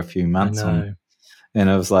over a few months. And it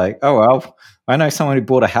was like, oh, well, I know someone who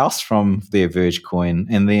bought a house from their Verge coin,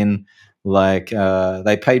 and then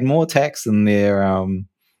they paid more tax than their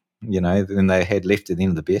than they had left at the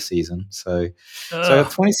end of the bear season. So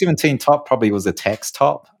 2017 top probably was a tax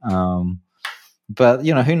top. But,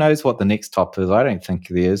 who knows what the next top is? I don't think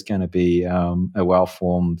there's going to be a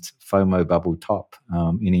well-formed FOMO bubble top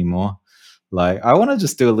anymore. Like, I want to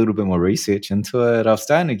just do a little bit more research into it. I'm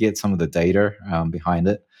starting to get some of the data behind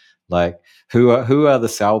it. Like, who are the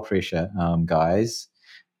sell pressure guys?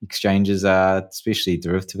 Exchanges are, especially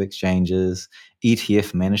derivative exchanges.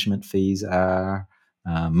 ETF management fees are.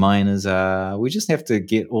 Miners are. We just have to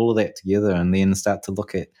get all of that together and then start to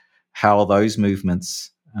look at how those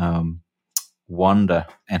movements wander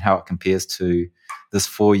and how it compares to this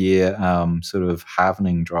 4-year sort of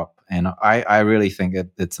halvening drop. And I really think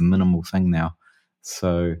it's a minimal thing now.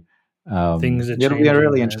 So Things are it'll be changing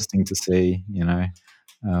really there. interesting to see,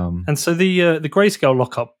 And so the Grayscale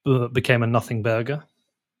lockup became a nothing burger.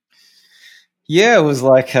 Yeah, it was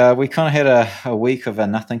like we kind of had a week of a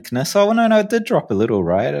nothingness. Oh no, it did drop a little,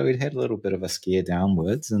 right? We'd had a little bit of a scare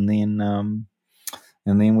downwards, and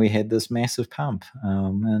then we had this massive pump.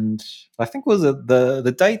 And I think it was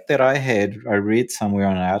the date that I read somewhere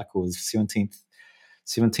on an article was 17th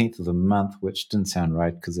of the month, which didn't sound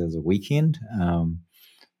right because it was a weekend.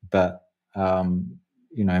 But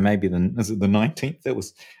maybe is it the 19th? That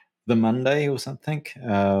was the Monday or something.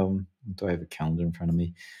 Do I have a calendar in front of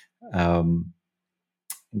me?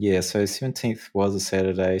 Yeah, so 17th was a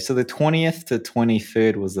Saturday. So the 20th to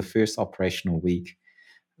 23rd was the first operational week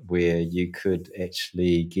where you could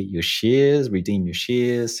actually get your shares, redeem your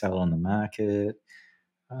shares, sell on the market.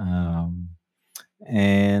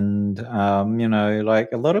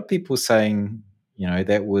 Like a lot of people saying,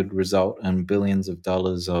 that would result in billions of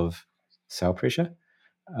dollars of sell pressure.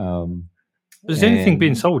 But the only thing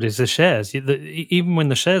being sold is the shares. Even when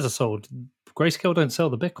the shares are sold, Grayscale don't sell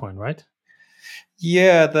the Bitcoin, right?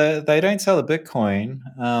 Yeah, they don't sell the Bitcoin,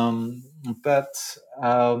 but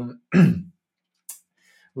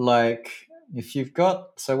like if you've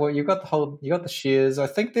got you've got the shares. I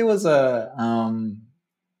think there was I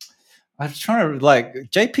was trying to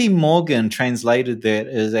JP Morgan translated that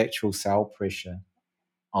as actual sell pressure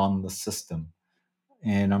on the system,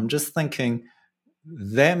 and I'm just thinking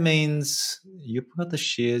that means you've got the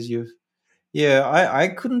shares. I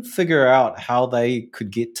couldn't figure out how they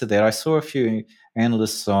could get to that. I saw a few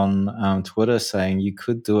analysts on Twitter saying you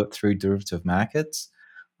could do it through derivative markets.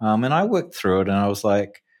 And I worked through it and I was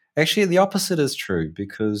like, actually, the opposite is true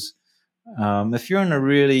because if you're in a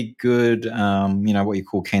really good, what you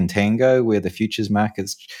call contango, where the futures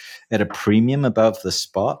market's at a premium above the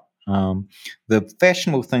spot, the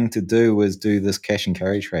fashionable thing to do is do this cash and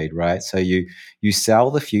carry trade, right? So you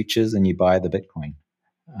sell the futures and you buy the Bitcoin.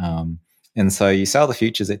 And so you sell the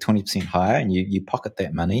futures at 20% higher and you pocket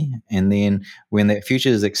that money. And then when that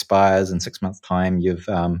futures expires in 6 months' time,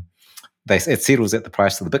 it settles at the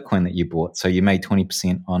price of the Bitcoin that you bought. So you made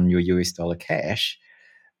 20% on your US dollar cash.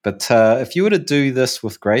 But if you were to do this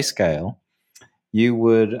with Grayscale, you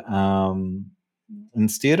would,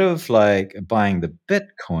 instead of like buying the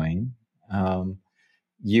Bitcoin,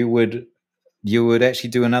 you would actually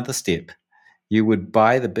do another step. You would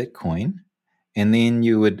buy the Bitcoin and then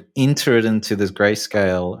you would enter it into this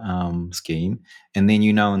Grayscale scheme, and then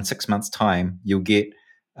in 6 months' time you'll get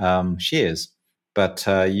shares, but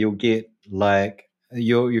you'll get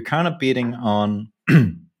you're kind of betting on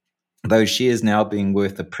those shares now being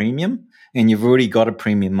worth a premium, and you've already got a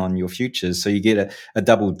premium on your futures, so you get a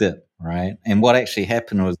double dip, right? And what actually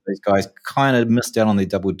happened was these guys kind of missed out on their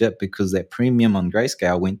double dip because that premium on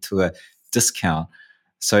Grayscale went to a discount.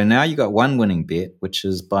 So now you've got one winning bet, which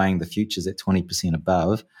is buying the futures at 20%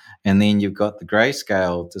 above. And then you've got the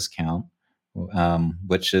Grayscale discount,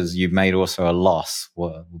 which is you've made also a loss.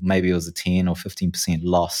 Well, maybe it was a 10 or 15%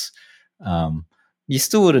 loss. You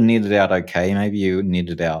still would have netted out okay. Maybe you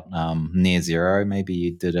netted out near zero. Maybe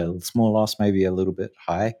you did a small loss, maybe a little bit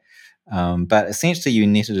high. But essentially you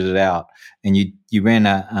netted it out and you ran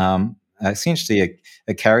essentially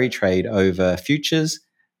a carry trade over futures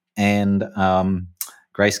and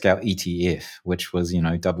Grayscale ETF, which was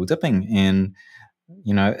double dipping. And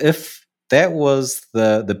if that was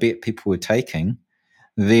the bet people were taking,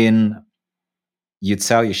 then you'd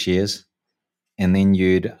sell your shares and then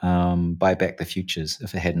you'd buy back the futures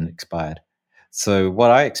if it hadn't expired. So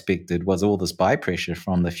what I expected was all this buy pressure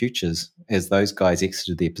from the futures as those guys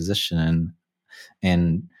exited their position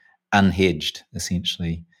and unhedged,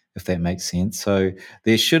 essentially, if that makes sense. So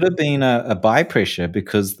there should have been a buy pressure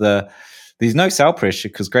because there's no sell pressure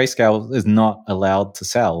because Grayscale is not allowed to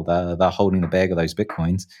sell. They're holding the bag of those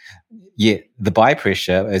Bitcoins. Yet the buy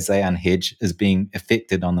pressure as they unhedge is being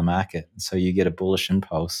affected on the market. So you get a bullish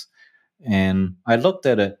impulse. And I looked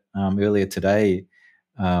at it earlier today,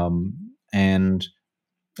 and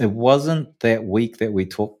it wasn't that week that we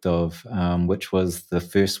talked of, which was the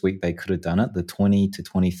first week they could have done it, the 20 to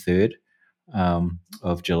 23rd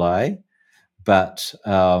of July. But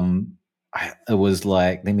it was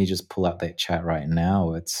like, let me just pull up that chart right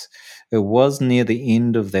now. It was near the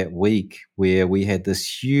end of that week where we had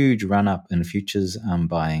this huge run up in futures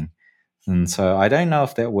buying. And so I don't know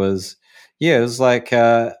if that was, it was like,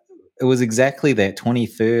 it was exactly that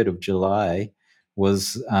 23rd of July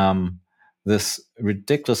was this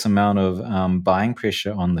ridiculous amount of buying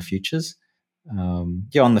pressure on the futures. On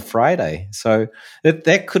the Friday. So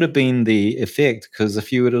that could have been the effect, because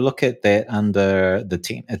if you were to look at that under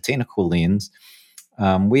a technical lens,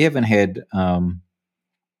 we haven't had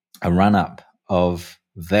a run up of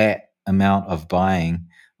that amount of buying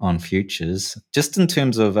on futures, just in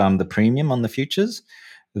terms of the premium on the futures,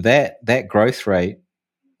 that growth rate,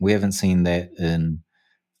 we haven't seen that in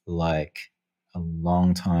like a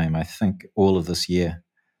long time. I think all of this year.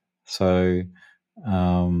 So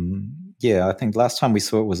yeah, I think last time we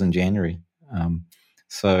saw it was in January.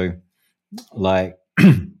 So like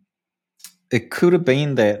it could have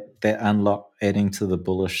been that unlock adding to the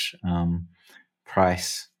bullish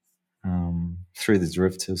price through the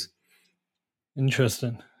derivatives.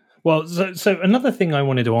 Interesting. Well, so another thing I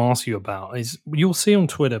wanted to ask you about is you'll see on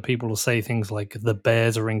Twitter people will say things like the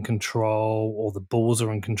bears are in control or the bulls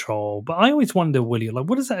are in control. But I always wonder, Willie, like,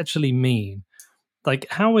 what does that actually mean? Like,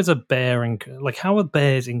 how is a bear how are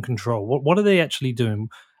bears in control? What are they actually doing?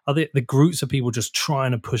 Are they the groups of people just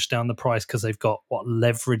trying to push down the price because they've got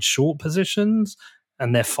leverage short positions,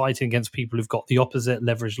 and they're fighting against people who've got the opposite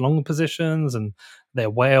leverage long positions, and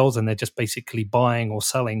they're whales, and they're just basically buying or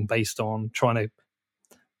selling based on trying to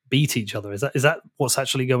beat each other? Is that what's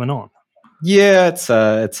actually going on? Yeah, it's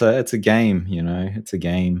a game, you know. It's a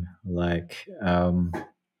game. Like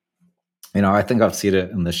you know, I think I've said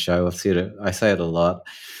it in the show. I've said it. I say it a lot.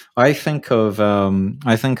 I think of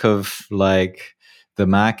like the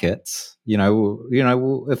markets. You know,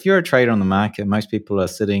 if you're a trader on the market, most people are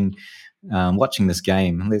sitting watching this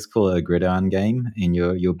game. Let's call it a gridiron game, and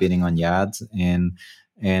you're betting on yards. And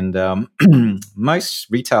most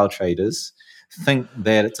retail traders think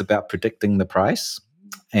that it's about predicting the price,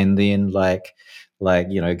 and then like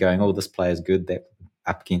you know, going, oh, this player's good, that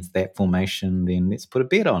up against that formation, then let's put a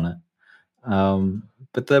bet on it.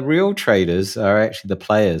 But the real traders are actually the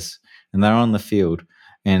players, and they're on the field,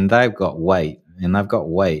 and they've got weight, and they've got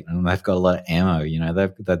a lot of ammo. You know,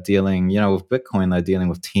 they're dealing, you know, with Bitcoin, they're dealing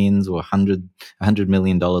with tens or $100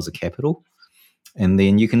 million of capital, and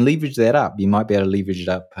then you can leverage that up. You might be able to leverage it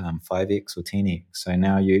up 5x or 10x. So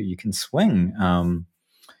now you can swing,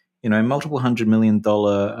 you know, multiple $100 million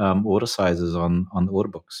order sizes on the order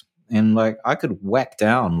books, and like I could whack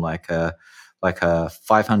down like a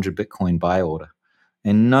 500 Bitcoin buy order,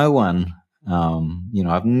 and no one, you know,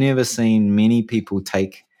 I've never seen many people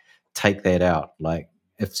take that out. Like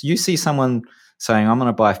if you see someone saying, I'm going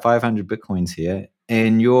to buy 500 Bitcoins here,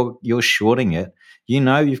 and you're shorting it, you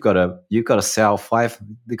know, you've got to sell five.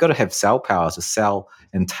 They've got to have sell power to sell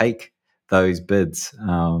and take those bids.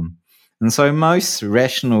 And so most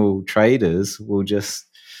rational traders will just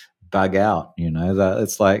bug out. You know, that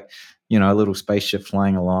it's like, you know, a little spaceship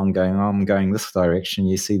flying along going, oh, I'm going this direction.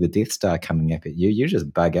 You see the Death Star coming up at you. You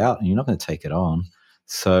just bug out and you're not going to take it on.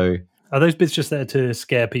 So are those bits just there to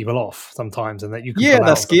scare people off sometimes, and that you can yeah, pull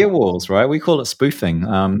they're out scare walls, right? We call it spoofing.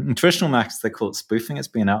 In traditional markets, they call it spoofing. It's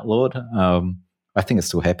been outlawed. I think it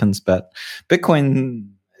still happens, but Bitcoin,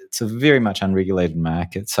 it's a very much unregulated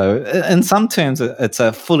market. So in some terms, it's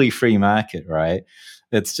a fully free market, right?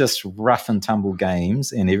 It's just rough and tumble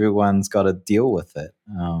games, and everyone's got to deal with it.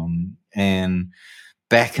 And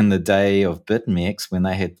back in the day of BitMEX, when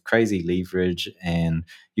they had crazy leverage and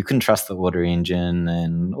you couldn't trust the order engine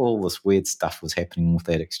and all this weird stuff was happening with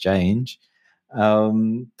that exchange,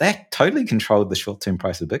 that totally controlled the short-term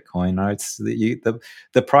price of Bitcoin.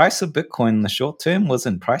 The price of Bitcoin in the short term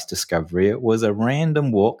wasn't price discovery. It was a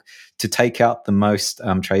random walk to take out the most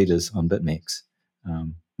traders on BitMEX.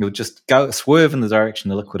 You'll just go swerve in the direction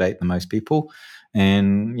to liquidate the most people.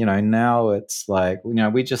 And, you know, now it's like, you know,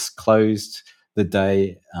 we just closed the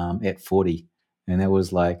day at 40. And that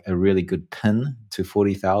was like a really good pin to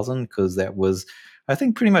 40,000 because that was, I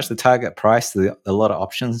think, pretty much the target price that a lot of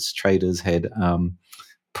options traders had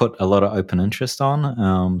put a lot of open interest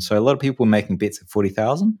on. So a lot of people were making bets at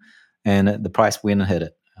 40,000 and the price went and hit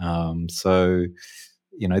it. So,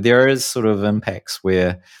 you know, there is sort of impacts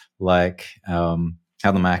where like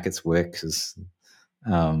how the markets work is,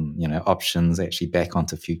 you know, options actually back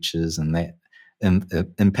onto futures, and that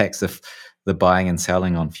impacts the buying and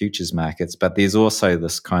selling on futures markets. But there's also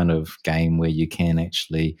this kind of game where you can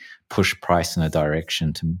actually push price in a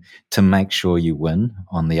direction to make sure you win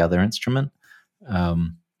on the other instrument.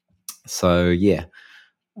 So yeah,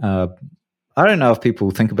 I don't know if people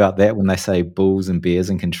think about that when they say bulls and bears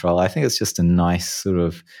in control. I think it's just a nice sort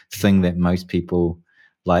of thing that most people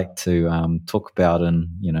like to talk about, and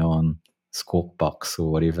you know, on Squawk Box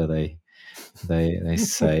or whatever they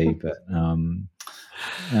say. But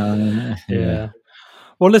Yeah.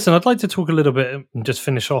 Well, listen, I'd like to talk a little bit and just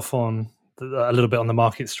finish off on a little bit on the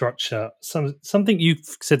market structure. Something you've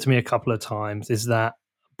said to me a couple of times is that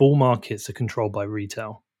bull markets are controlled by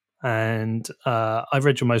retail. And I've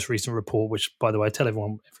read your most recent report, which, by the way, I tell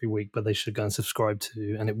everyone every week, but they should go and subscribe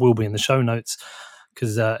to, and it will be in the show notes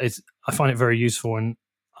because I find it very useful. And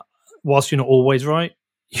whilst you're not always right,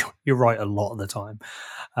 you're right a lot of the time.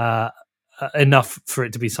 Enough for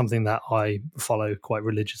it to be something that I follow quite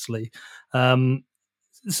religiously.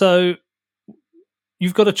 So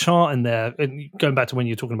you've got a chart in there, and going back to when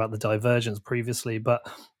you were talking about the divergence previously, but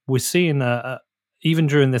we're seeing even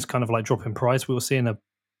during this kind of like drop in price, we were seeing a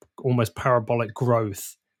almost parabolic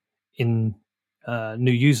growth in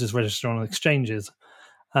new users registered on exchanges.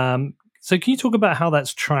 So can you talk about how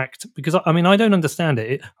that's tracked? Because I mean, I don't understand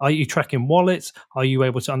it. Are you tracking wallets? Are you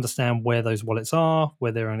able to understand where those wallets are,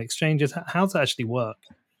 where they're on exchanges? How does that actually work?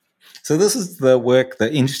 So this is the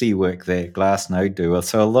entity work that Glassnode do.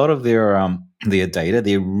 So a lot of their data,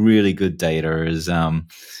 their really good data is,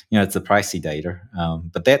 it's the pricey data.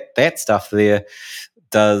 But that stuff there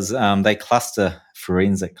does, they cluster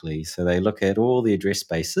forensically. So they look at all the address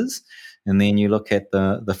spaces, and then you look at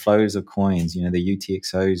the flows of coins, the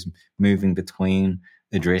UTXOs moving between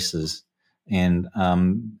addresses. And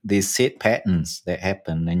there's set patterns that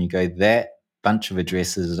happen, and you go, that bunch of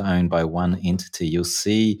addresses is owned by one entity. You'll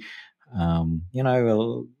see,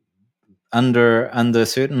 under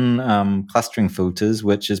certain clustering filters,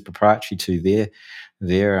 which is proprietary to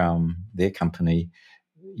their company,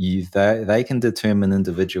 they can determine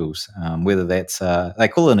individuals, whether that's they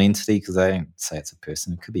call it an entity because they don't say it's a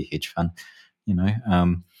person. It could be a hedge fund,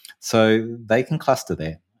 so they can cluster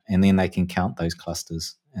that, and then they can count those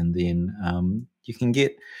clusters, and then you can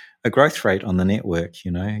get a growth rate on the network.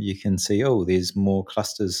 You can see, there's more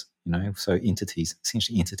clusters, so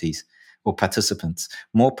essentially entities or participants,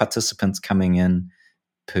 more participants coming in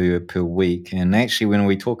per week. And actually, when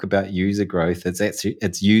we talk about user growth,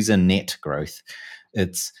 it's user net growth.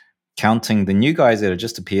 It's counting the new guys that have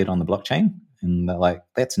just appeared on the blockchain, and they're like,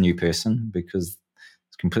 that's a new person because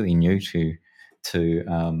it's completely new to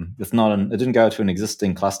it's not it didn't go to an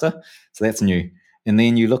existing cluster, so that's new. And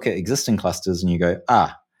then you look at existing clusters and you go,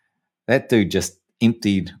 that dude just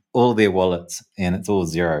emptied all their wallets and it's all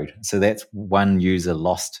zeroed. So that's one user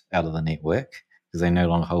lost out of the network because they no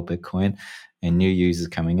longer hold Bitcoin, and new users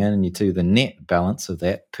coming in, and you do the net balance of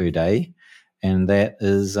that per day, and that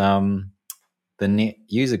is the net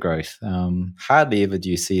user growth. Hardly ever do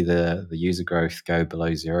you see the user growth go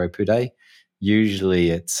below zero per day. Usually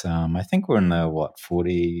it's, I think we're in the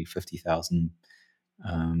 40, 50,000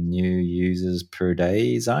 new users per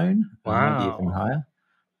day zone. Wow. Maybe even higher.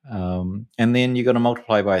 And then you got to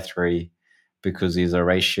multiply by 3 because there's a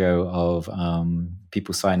ratio of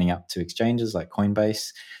people signing up to exchanges like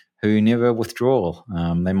Coinbase who never withdraw.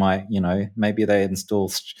 They might, maybe they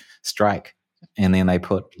install Strike and then they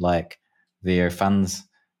put like their funds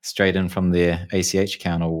straight in from their ACH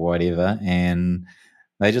account or whatever, and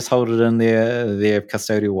they just hold it in their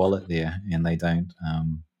custodial wallet there, and they don't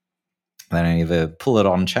ever pull it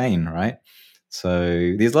on chain, right?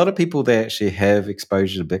 So there's a lot of people that actually have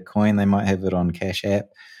exposure to Bitcoin. They might have it on Cash App,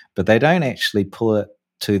 but they don't actually pull it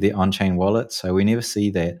to the on-chain wallet. So we never see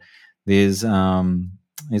that. There's a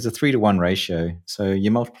 3-to-1 ratio. So you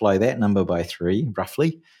multiply that number by 3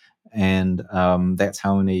 roughly, and that's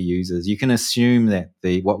how many users. You can assume that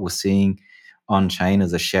what we're seeing on chain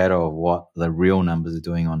is a shadow of what the real numbers are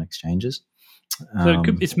doing on exchanges. So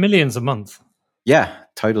it's millions a month. Yeah,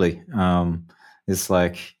 totally. It's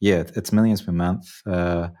like, it's millions per month.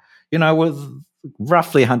 With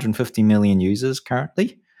roughly 150 million users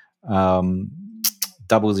currently,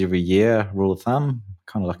 doubles every year, rule of thumb,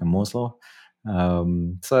 kind of like a Moore's law.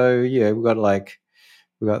 We've got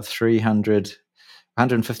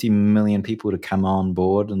 150 million people to come on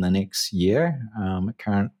board in the next year at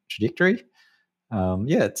current trajectory.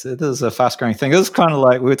 It is a fast growing thing. It was kind of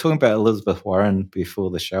like, we were talking about Elizabeth Warren before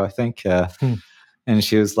the show, I think, and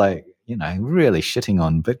she was like, really shitting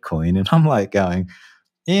on Bitcoin, and I'm like going,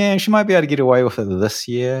 she might be able to get away with it this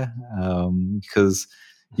year, because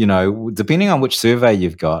depending on which survey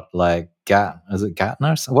you've got, like is it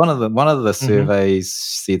Gartner? So one of the surveys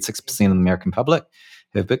said 6% of the American public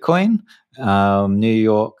have Bitcoin. New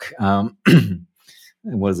York,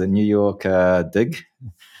 what is it? New York DIG.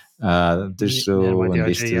 Digital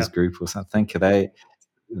Investors Group or something. They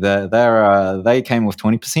came with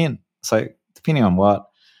 20%. So depending on what,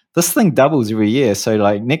 this thing doubles every year. So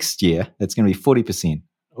like next year, it's going to be 40%,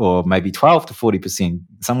 or maybe 12 to 40%,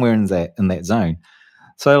 somewhere in that zone.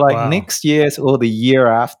 So like next year or the year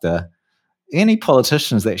after, any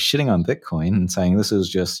politicians that's shitting on Bitcoin and saying this is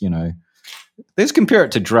just, let's compare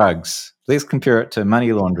it to drugs, let's compare it to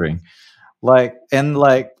money laundering,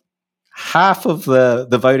 half of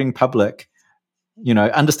the voting public,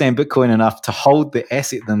 understand Bitcoin enough to hold the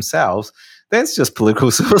asset themselves. That's just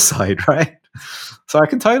political suicide, right? So I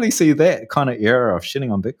can totally see that kind of era of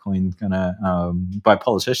shitting on Bitcoin by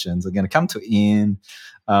politicians are going to come to an end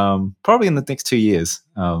probably in the next 2 years.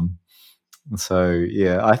 So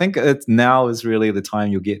yeah, I think now is really the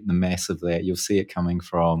time you'll get the mass of that. You'll see it coming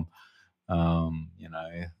from,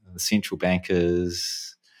 the central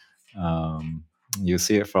bankers. You'll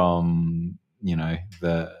see it from,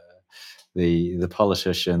 the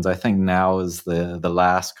politicians. I think now is the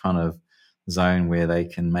last kind of zone where they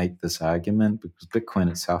can make this argument, because Bitcoin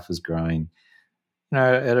itself is growing,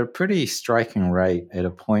 at a pretty striking rate, at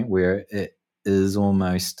a point where it is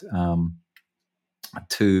almost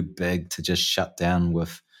too big to just shut down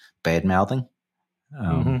with bad mouthing.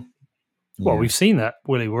 Well, we've seen that,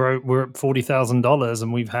 Willie. We're at $40,000,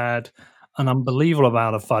 and we've had an unbelievable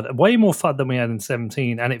amount of FUD, way more FUD than we had in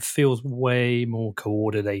 17, and it feels way more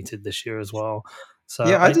coordinated this year as well. So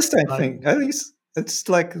yeah, I just don't think. At least it's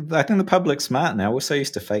like, I think the public's smart now. We're so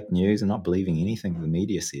used to fake news and not believing anything the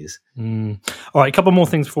media says. All right, a couple more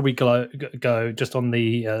things before we go just on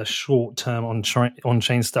the short term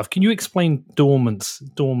on-chain stuff. Can you explain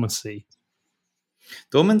dormancy?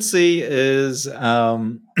 Dormancy is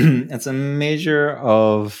it's a measure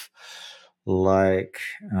of the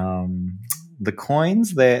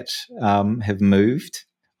coins that have moved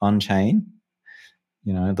on chain,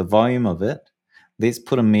 the volume of it. Let's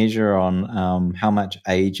put a measure on how much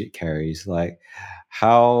age it carries, like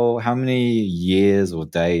how many years or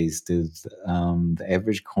days does the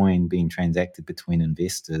average coin being transacted between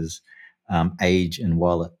investors age in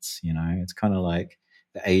wallets. It's kind of like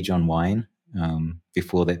the age on wine.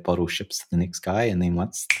 Before that bottle ships to the next guy, and then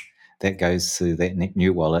once that goes to that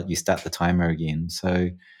new wallet, you start the timer again. So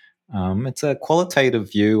it's a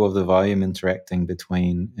qualitative view of the volume interacting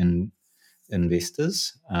between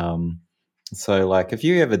investors. So like if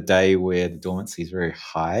you have a day where the dormancy is very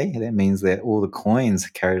high, that means that all the coins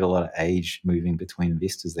carried a lot of age moving between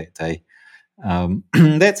investors that day.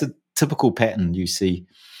 That's a typical pattern you see,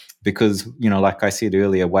 because like I said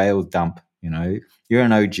earlier, whale dump. You're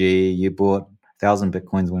an OG, you bought 1,000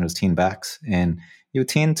 Bitcoins when it was $10, and you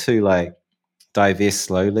tend to divest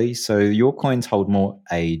slowly. So your coins hold more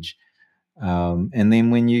age. And then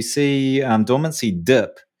when you see dormancy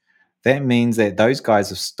dip, that means that those guys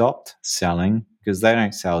have stopped selling, because they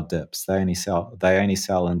don't sell dips. They only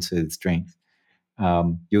sell into strength.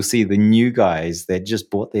 You'll see the new guys that just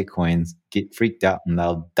bought their coins get freaked out, and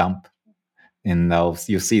they'll dump, and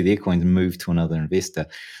you'll see their coins move to another investor.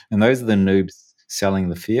 And those are the noobs selling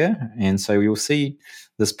the fear. And so you'll see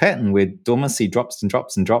this pattern where dormancy drops and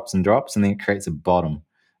drops and drops and drops, and then it creates a bottom.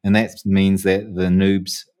 And that means that the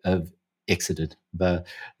noobs have exited. The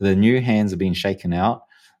new hands are being shaken out,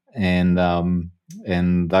 and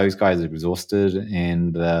those guys are exhausted,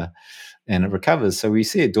 and it recovers. So we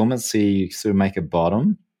see a dormancy sort of make a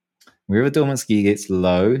bottom. Wherever dormancy gets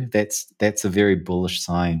low, that's a very bullish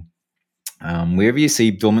sign. Wherever you see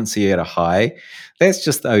dormancy at a high, that's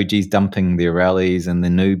just the OGs dumping their rallies, and the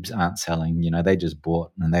noobs aren't selling. They just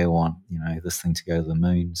bought, and they want this thing to go to the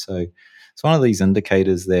moon. So it's one of these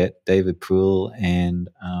indicators that David Poole and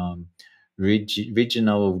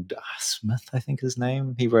Reginald Smith, I think his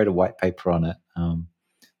name, he wrote a white paper on it.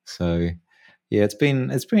 So yeah, it's been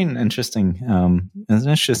interesting. It's an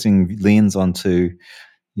interesting lens onto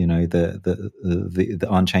the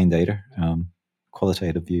on-chain data,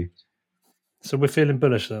 qualitative view. So we're feeling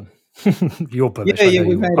bullish then. You're bullish. Yeah,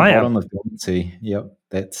 we've made a bottom of dormancy. Yep,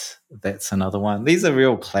 that's another one. These are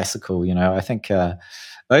real classical. I think the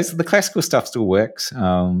classical stuff still works.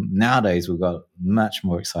 Nowadays, we've got much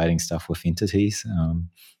more exciting stuff with entities.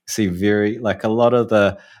 See, a lot of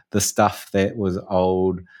the stuff that was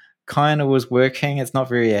old kind of was working. It's not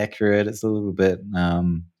very accurate. It's a little bit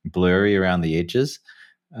blurry around the edges.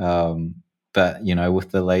 But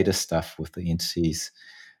with the latest stuff with the entities,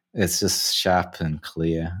 it's just sharp and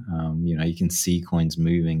clear. You can see coins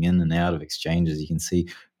moving in and out of exchanges. You can see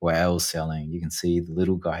whales selling. You can see the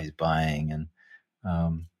little guys buying, and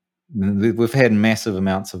we've had massive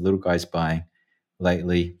amounts of little guys buying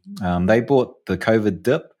lately. They bought the COVID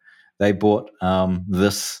dip. They bought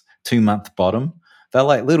this 2-month bottom. They're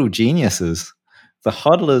like little geniuses. The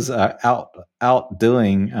hodlers are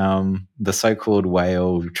outdoing the so-called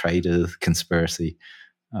whale trader conspiracy.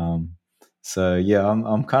 So yeah,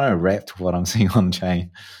 I'm kind of wrapped with what I'm seeing on chain.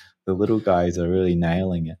 The little guys are really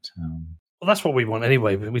nailing it. Well, that's what we want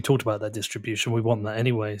anyway. We talked about that distribution. We want that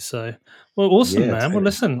anyway. So, well, awesome, man. Totally. Well,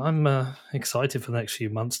 listen, I'm excited for the next few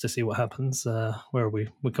months to see what happens. Where are we?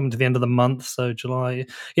 We're coming to the end of the month, so July.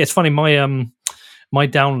 Yeah, it's funny. My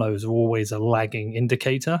downloads are always a lagging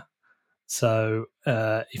indicator. So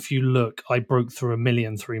if you look, I broke through 1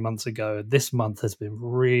 million 3 months ago. This month has been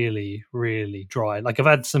really, really dry. Like I've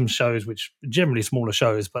had some shows, which generally smaller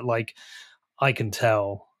shows, but like I can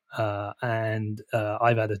tell, and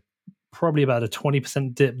I've had probably about a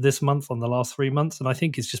 20% dip this month on the last 3 months, and I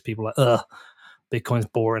think it's just people like, Bitcoin's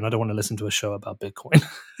boring. I don't want to listen to a show about Bitcoin.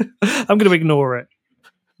 I'm going to ignore it.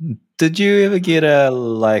 Did you ever get a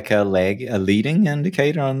leading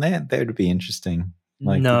indicator on that? That would be interesting.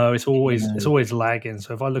 Like, no, it's always lagging.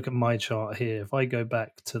 So if I look at my chart here, if I go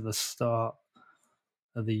back to the start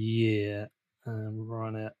of the year and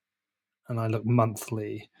run it, and I look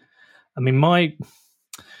monthly, I mean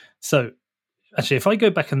so actually, if I go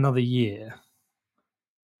back another year,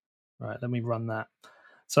 right? Let me run that.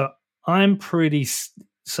 So I'm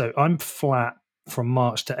flat from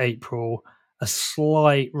March to April, a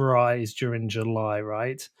slight rise during July,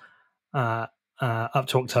 right? Up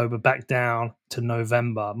to October, back down to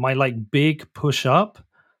November. My like big push up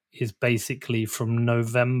is basically from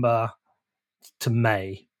November to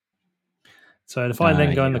May. So if I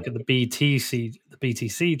then go and look at the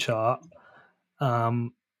BTC chart,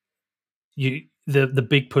 the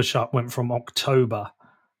big push up went from October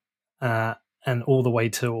and all the way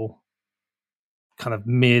till kind of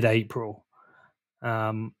mid-April.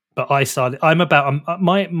 But I'm about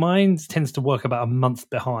mine tends to work about a month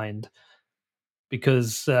behind,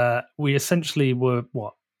 because we essentially were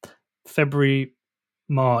February,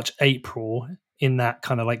 March, April in that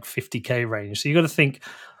kind of like 50k range. So you got to think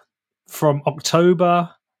from October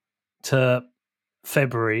to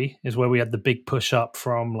February is where we had the big push up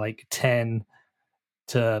from like 10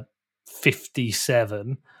 to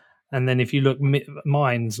 57. And then if you look,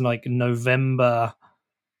 mine's like November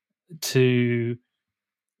to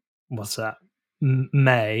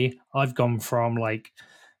May, I've gone from like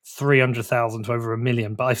 300,000 to over 1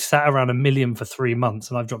 million, but I've sat around 1 million for 3 months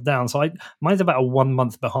and I've dropped down. So mine's about a 1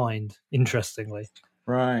 month behind, interestingly.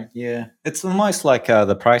 Right, yeah. It's almost like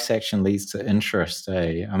the price action leads to interest,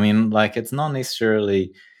 eh? I mean, like it's not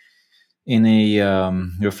necessarily any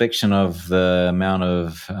reflection of the amount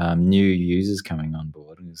of new users coming on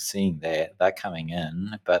board and seeing that they're coming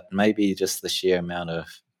in, but maybe just the sheer amount of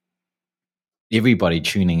everybody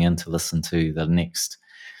tuning in to listen to the next,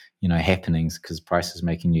 happenings because price is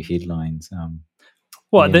making new headlines.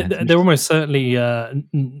 They're almost certainly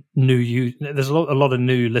new. There's a lot of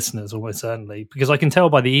new listeners, almost certainly, because I can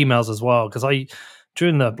tell by the emails as well. Because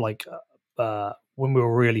during the when we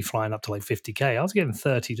were really flying up to like 50k, I was getting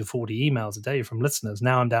 30 to 40 emails a day from listeners.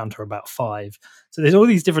 Now I'm down to about 5. So there's all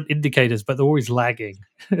these different indicators, but they're always lagging.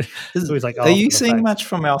 It's always like, are you seeing much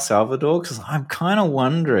from El Salvador? Because I'm kind of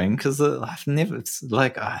wondering, because I've never, it's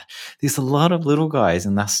like there's a lot of little guys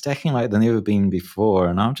and they're stacking like they've never been before.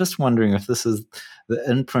 And I'm just wondering if this is the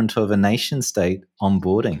imprint of a nation state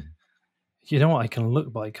onboarding. You know what? I can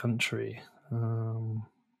look by country.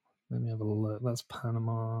 Let me have a look. That's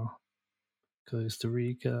Panama, Costa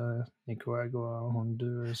Rica, Nicaragua,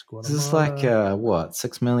 Honduras, Guatemala. This is like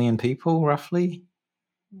 6 million people roughly.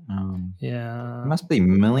 Yeah, there must be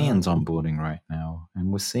millions onboarding right now, and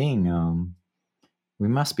we're seeing. We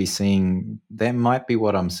must be seeing. That might be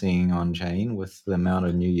what I'm seeing on Jane with the amount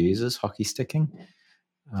of new users hockey sticking.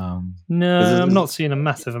 No, I'm not seeing a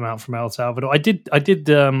massive amount from El Salvador. I did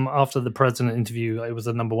after the president interview. It was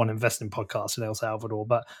the number one investing podcast in El Salvador,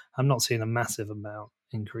 but I'm not seeing a massive amount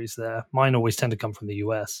increase there. Mine always tend to come from the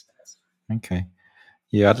US. Okay,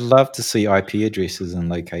 yeah, I'd love to see IP addresses and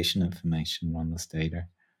location information on this data.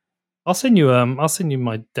 I'll send you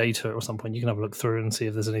my data at some point. You can have a look through and see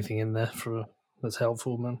if there's anything in there that's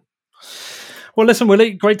helpful, man. Well, listen,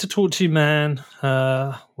 Willie, great to talk to you, man.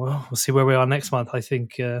 We'll see where we are next month. I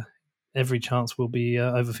think every chance will be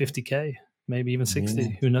over 50k, maybe even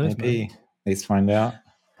 60. Who knows? Maybe. Man. Let's find out.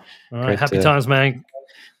 All right, happy times, man.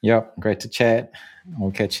 Yep, great to chat.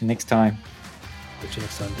 We'll catch you next time. Catch you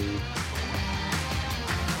next time, dude.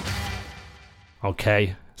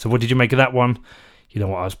 Okay, so what did you make of that one? You know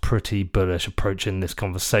what, I was pretty bullish approaching this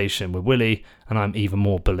conversation with Willie, and I'm even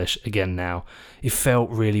more bullish again now. It felt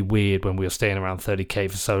really weird when we were staying around 30k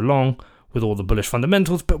for so long with all the bullish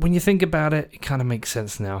fundamentals, but when you think about it, it kind of makes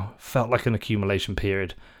sense now. Felt like an accumulation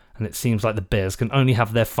period, and it seems like the bears can only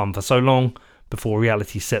have their fun for so long before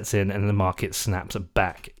reality sets in and the market snaps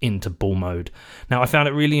back into bull mode. Now, I found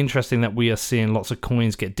it really interesting that we are seeing lots of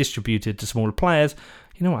coins get distributed to smaller players.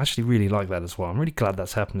 You know, I actually really like that as well. I'm really glad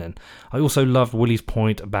that's happening. I also loved Willie's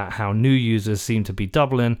point about how new users seem to be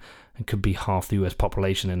doubling. and could be half the US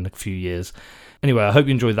population in a few years. Anyway, I hope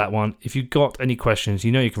you enjoyed that one. If you've got any questions,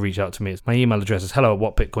 you know you can reach out to me. My email address is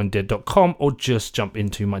hello@whatbitcoindid.com, or just jump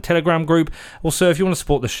into my Telegram group. Also, if you want to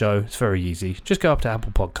support the show, it's very easy. Just go up to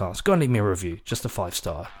Apple Podcasts. Go and leave me a review. Just a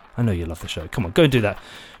 5-star. I know you love the show. Come on, go and do that.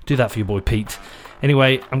 Do that for your boy Pete.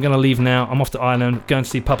 Anyway, I'm going to leave now. I'm off to Ireland. Going to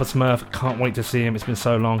see Papa Smurf. Can't wait to see him. It's been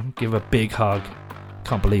so long. Give him a big hug.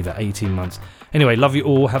 Can't believe it. 18 months. Anyway, love you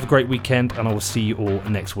all. Have a great weekend, and I will see you all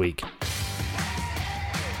next week.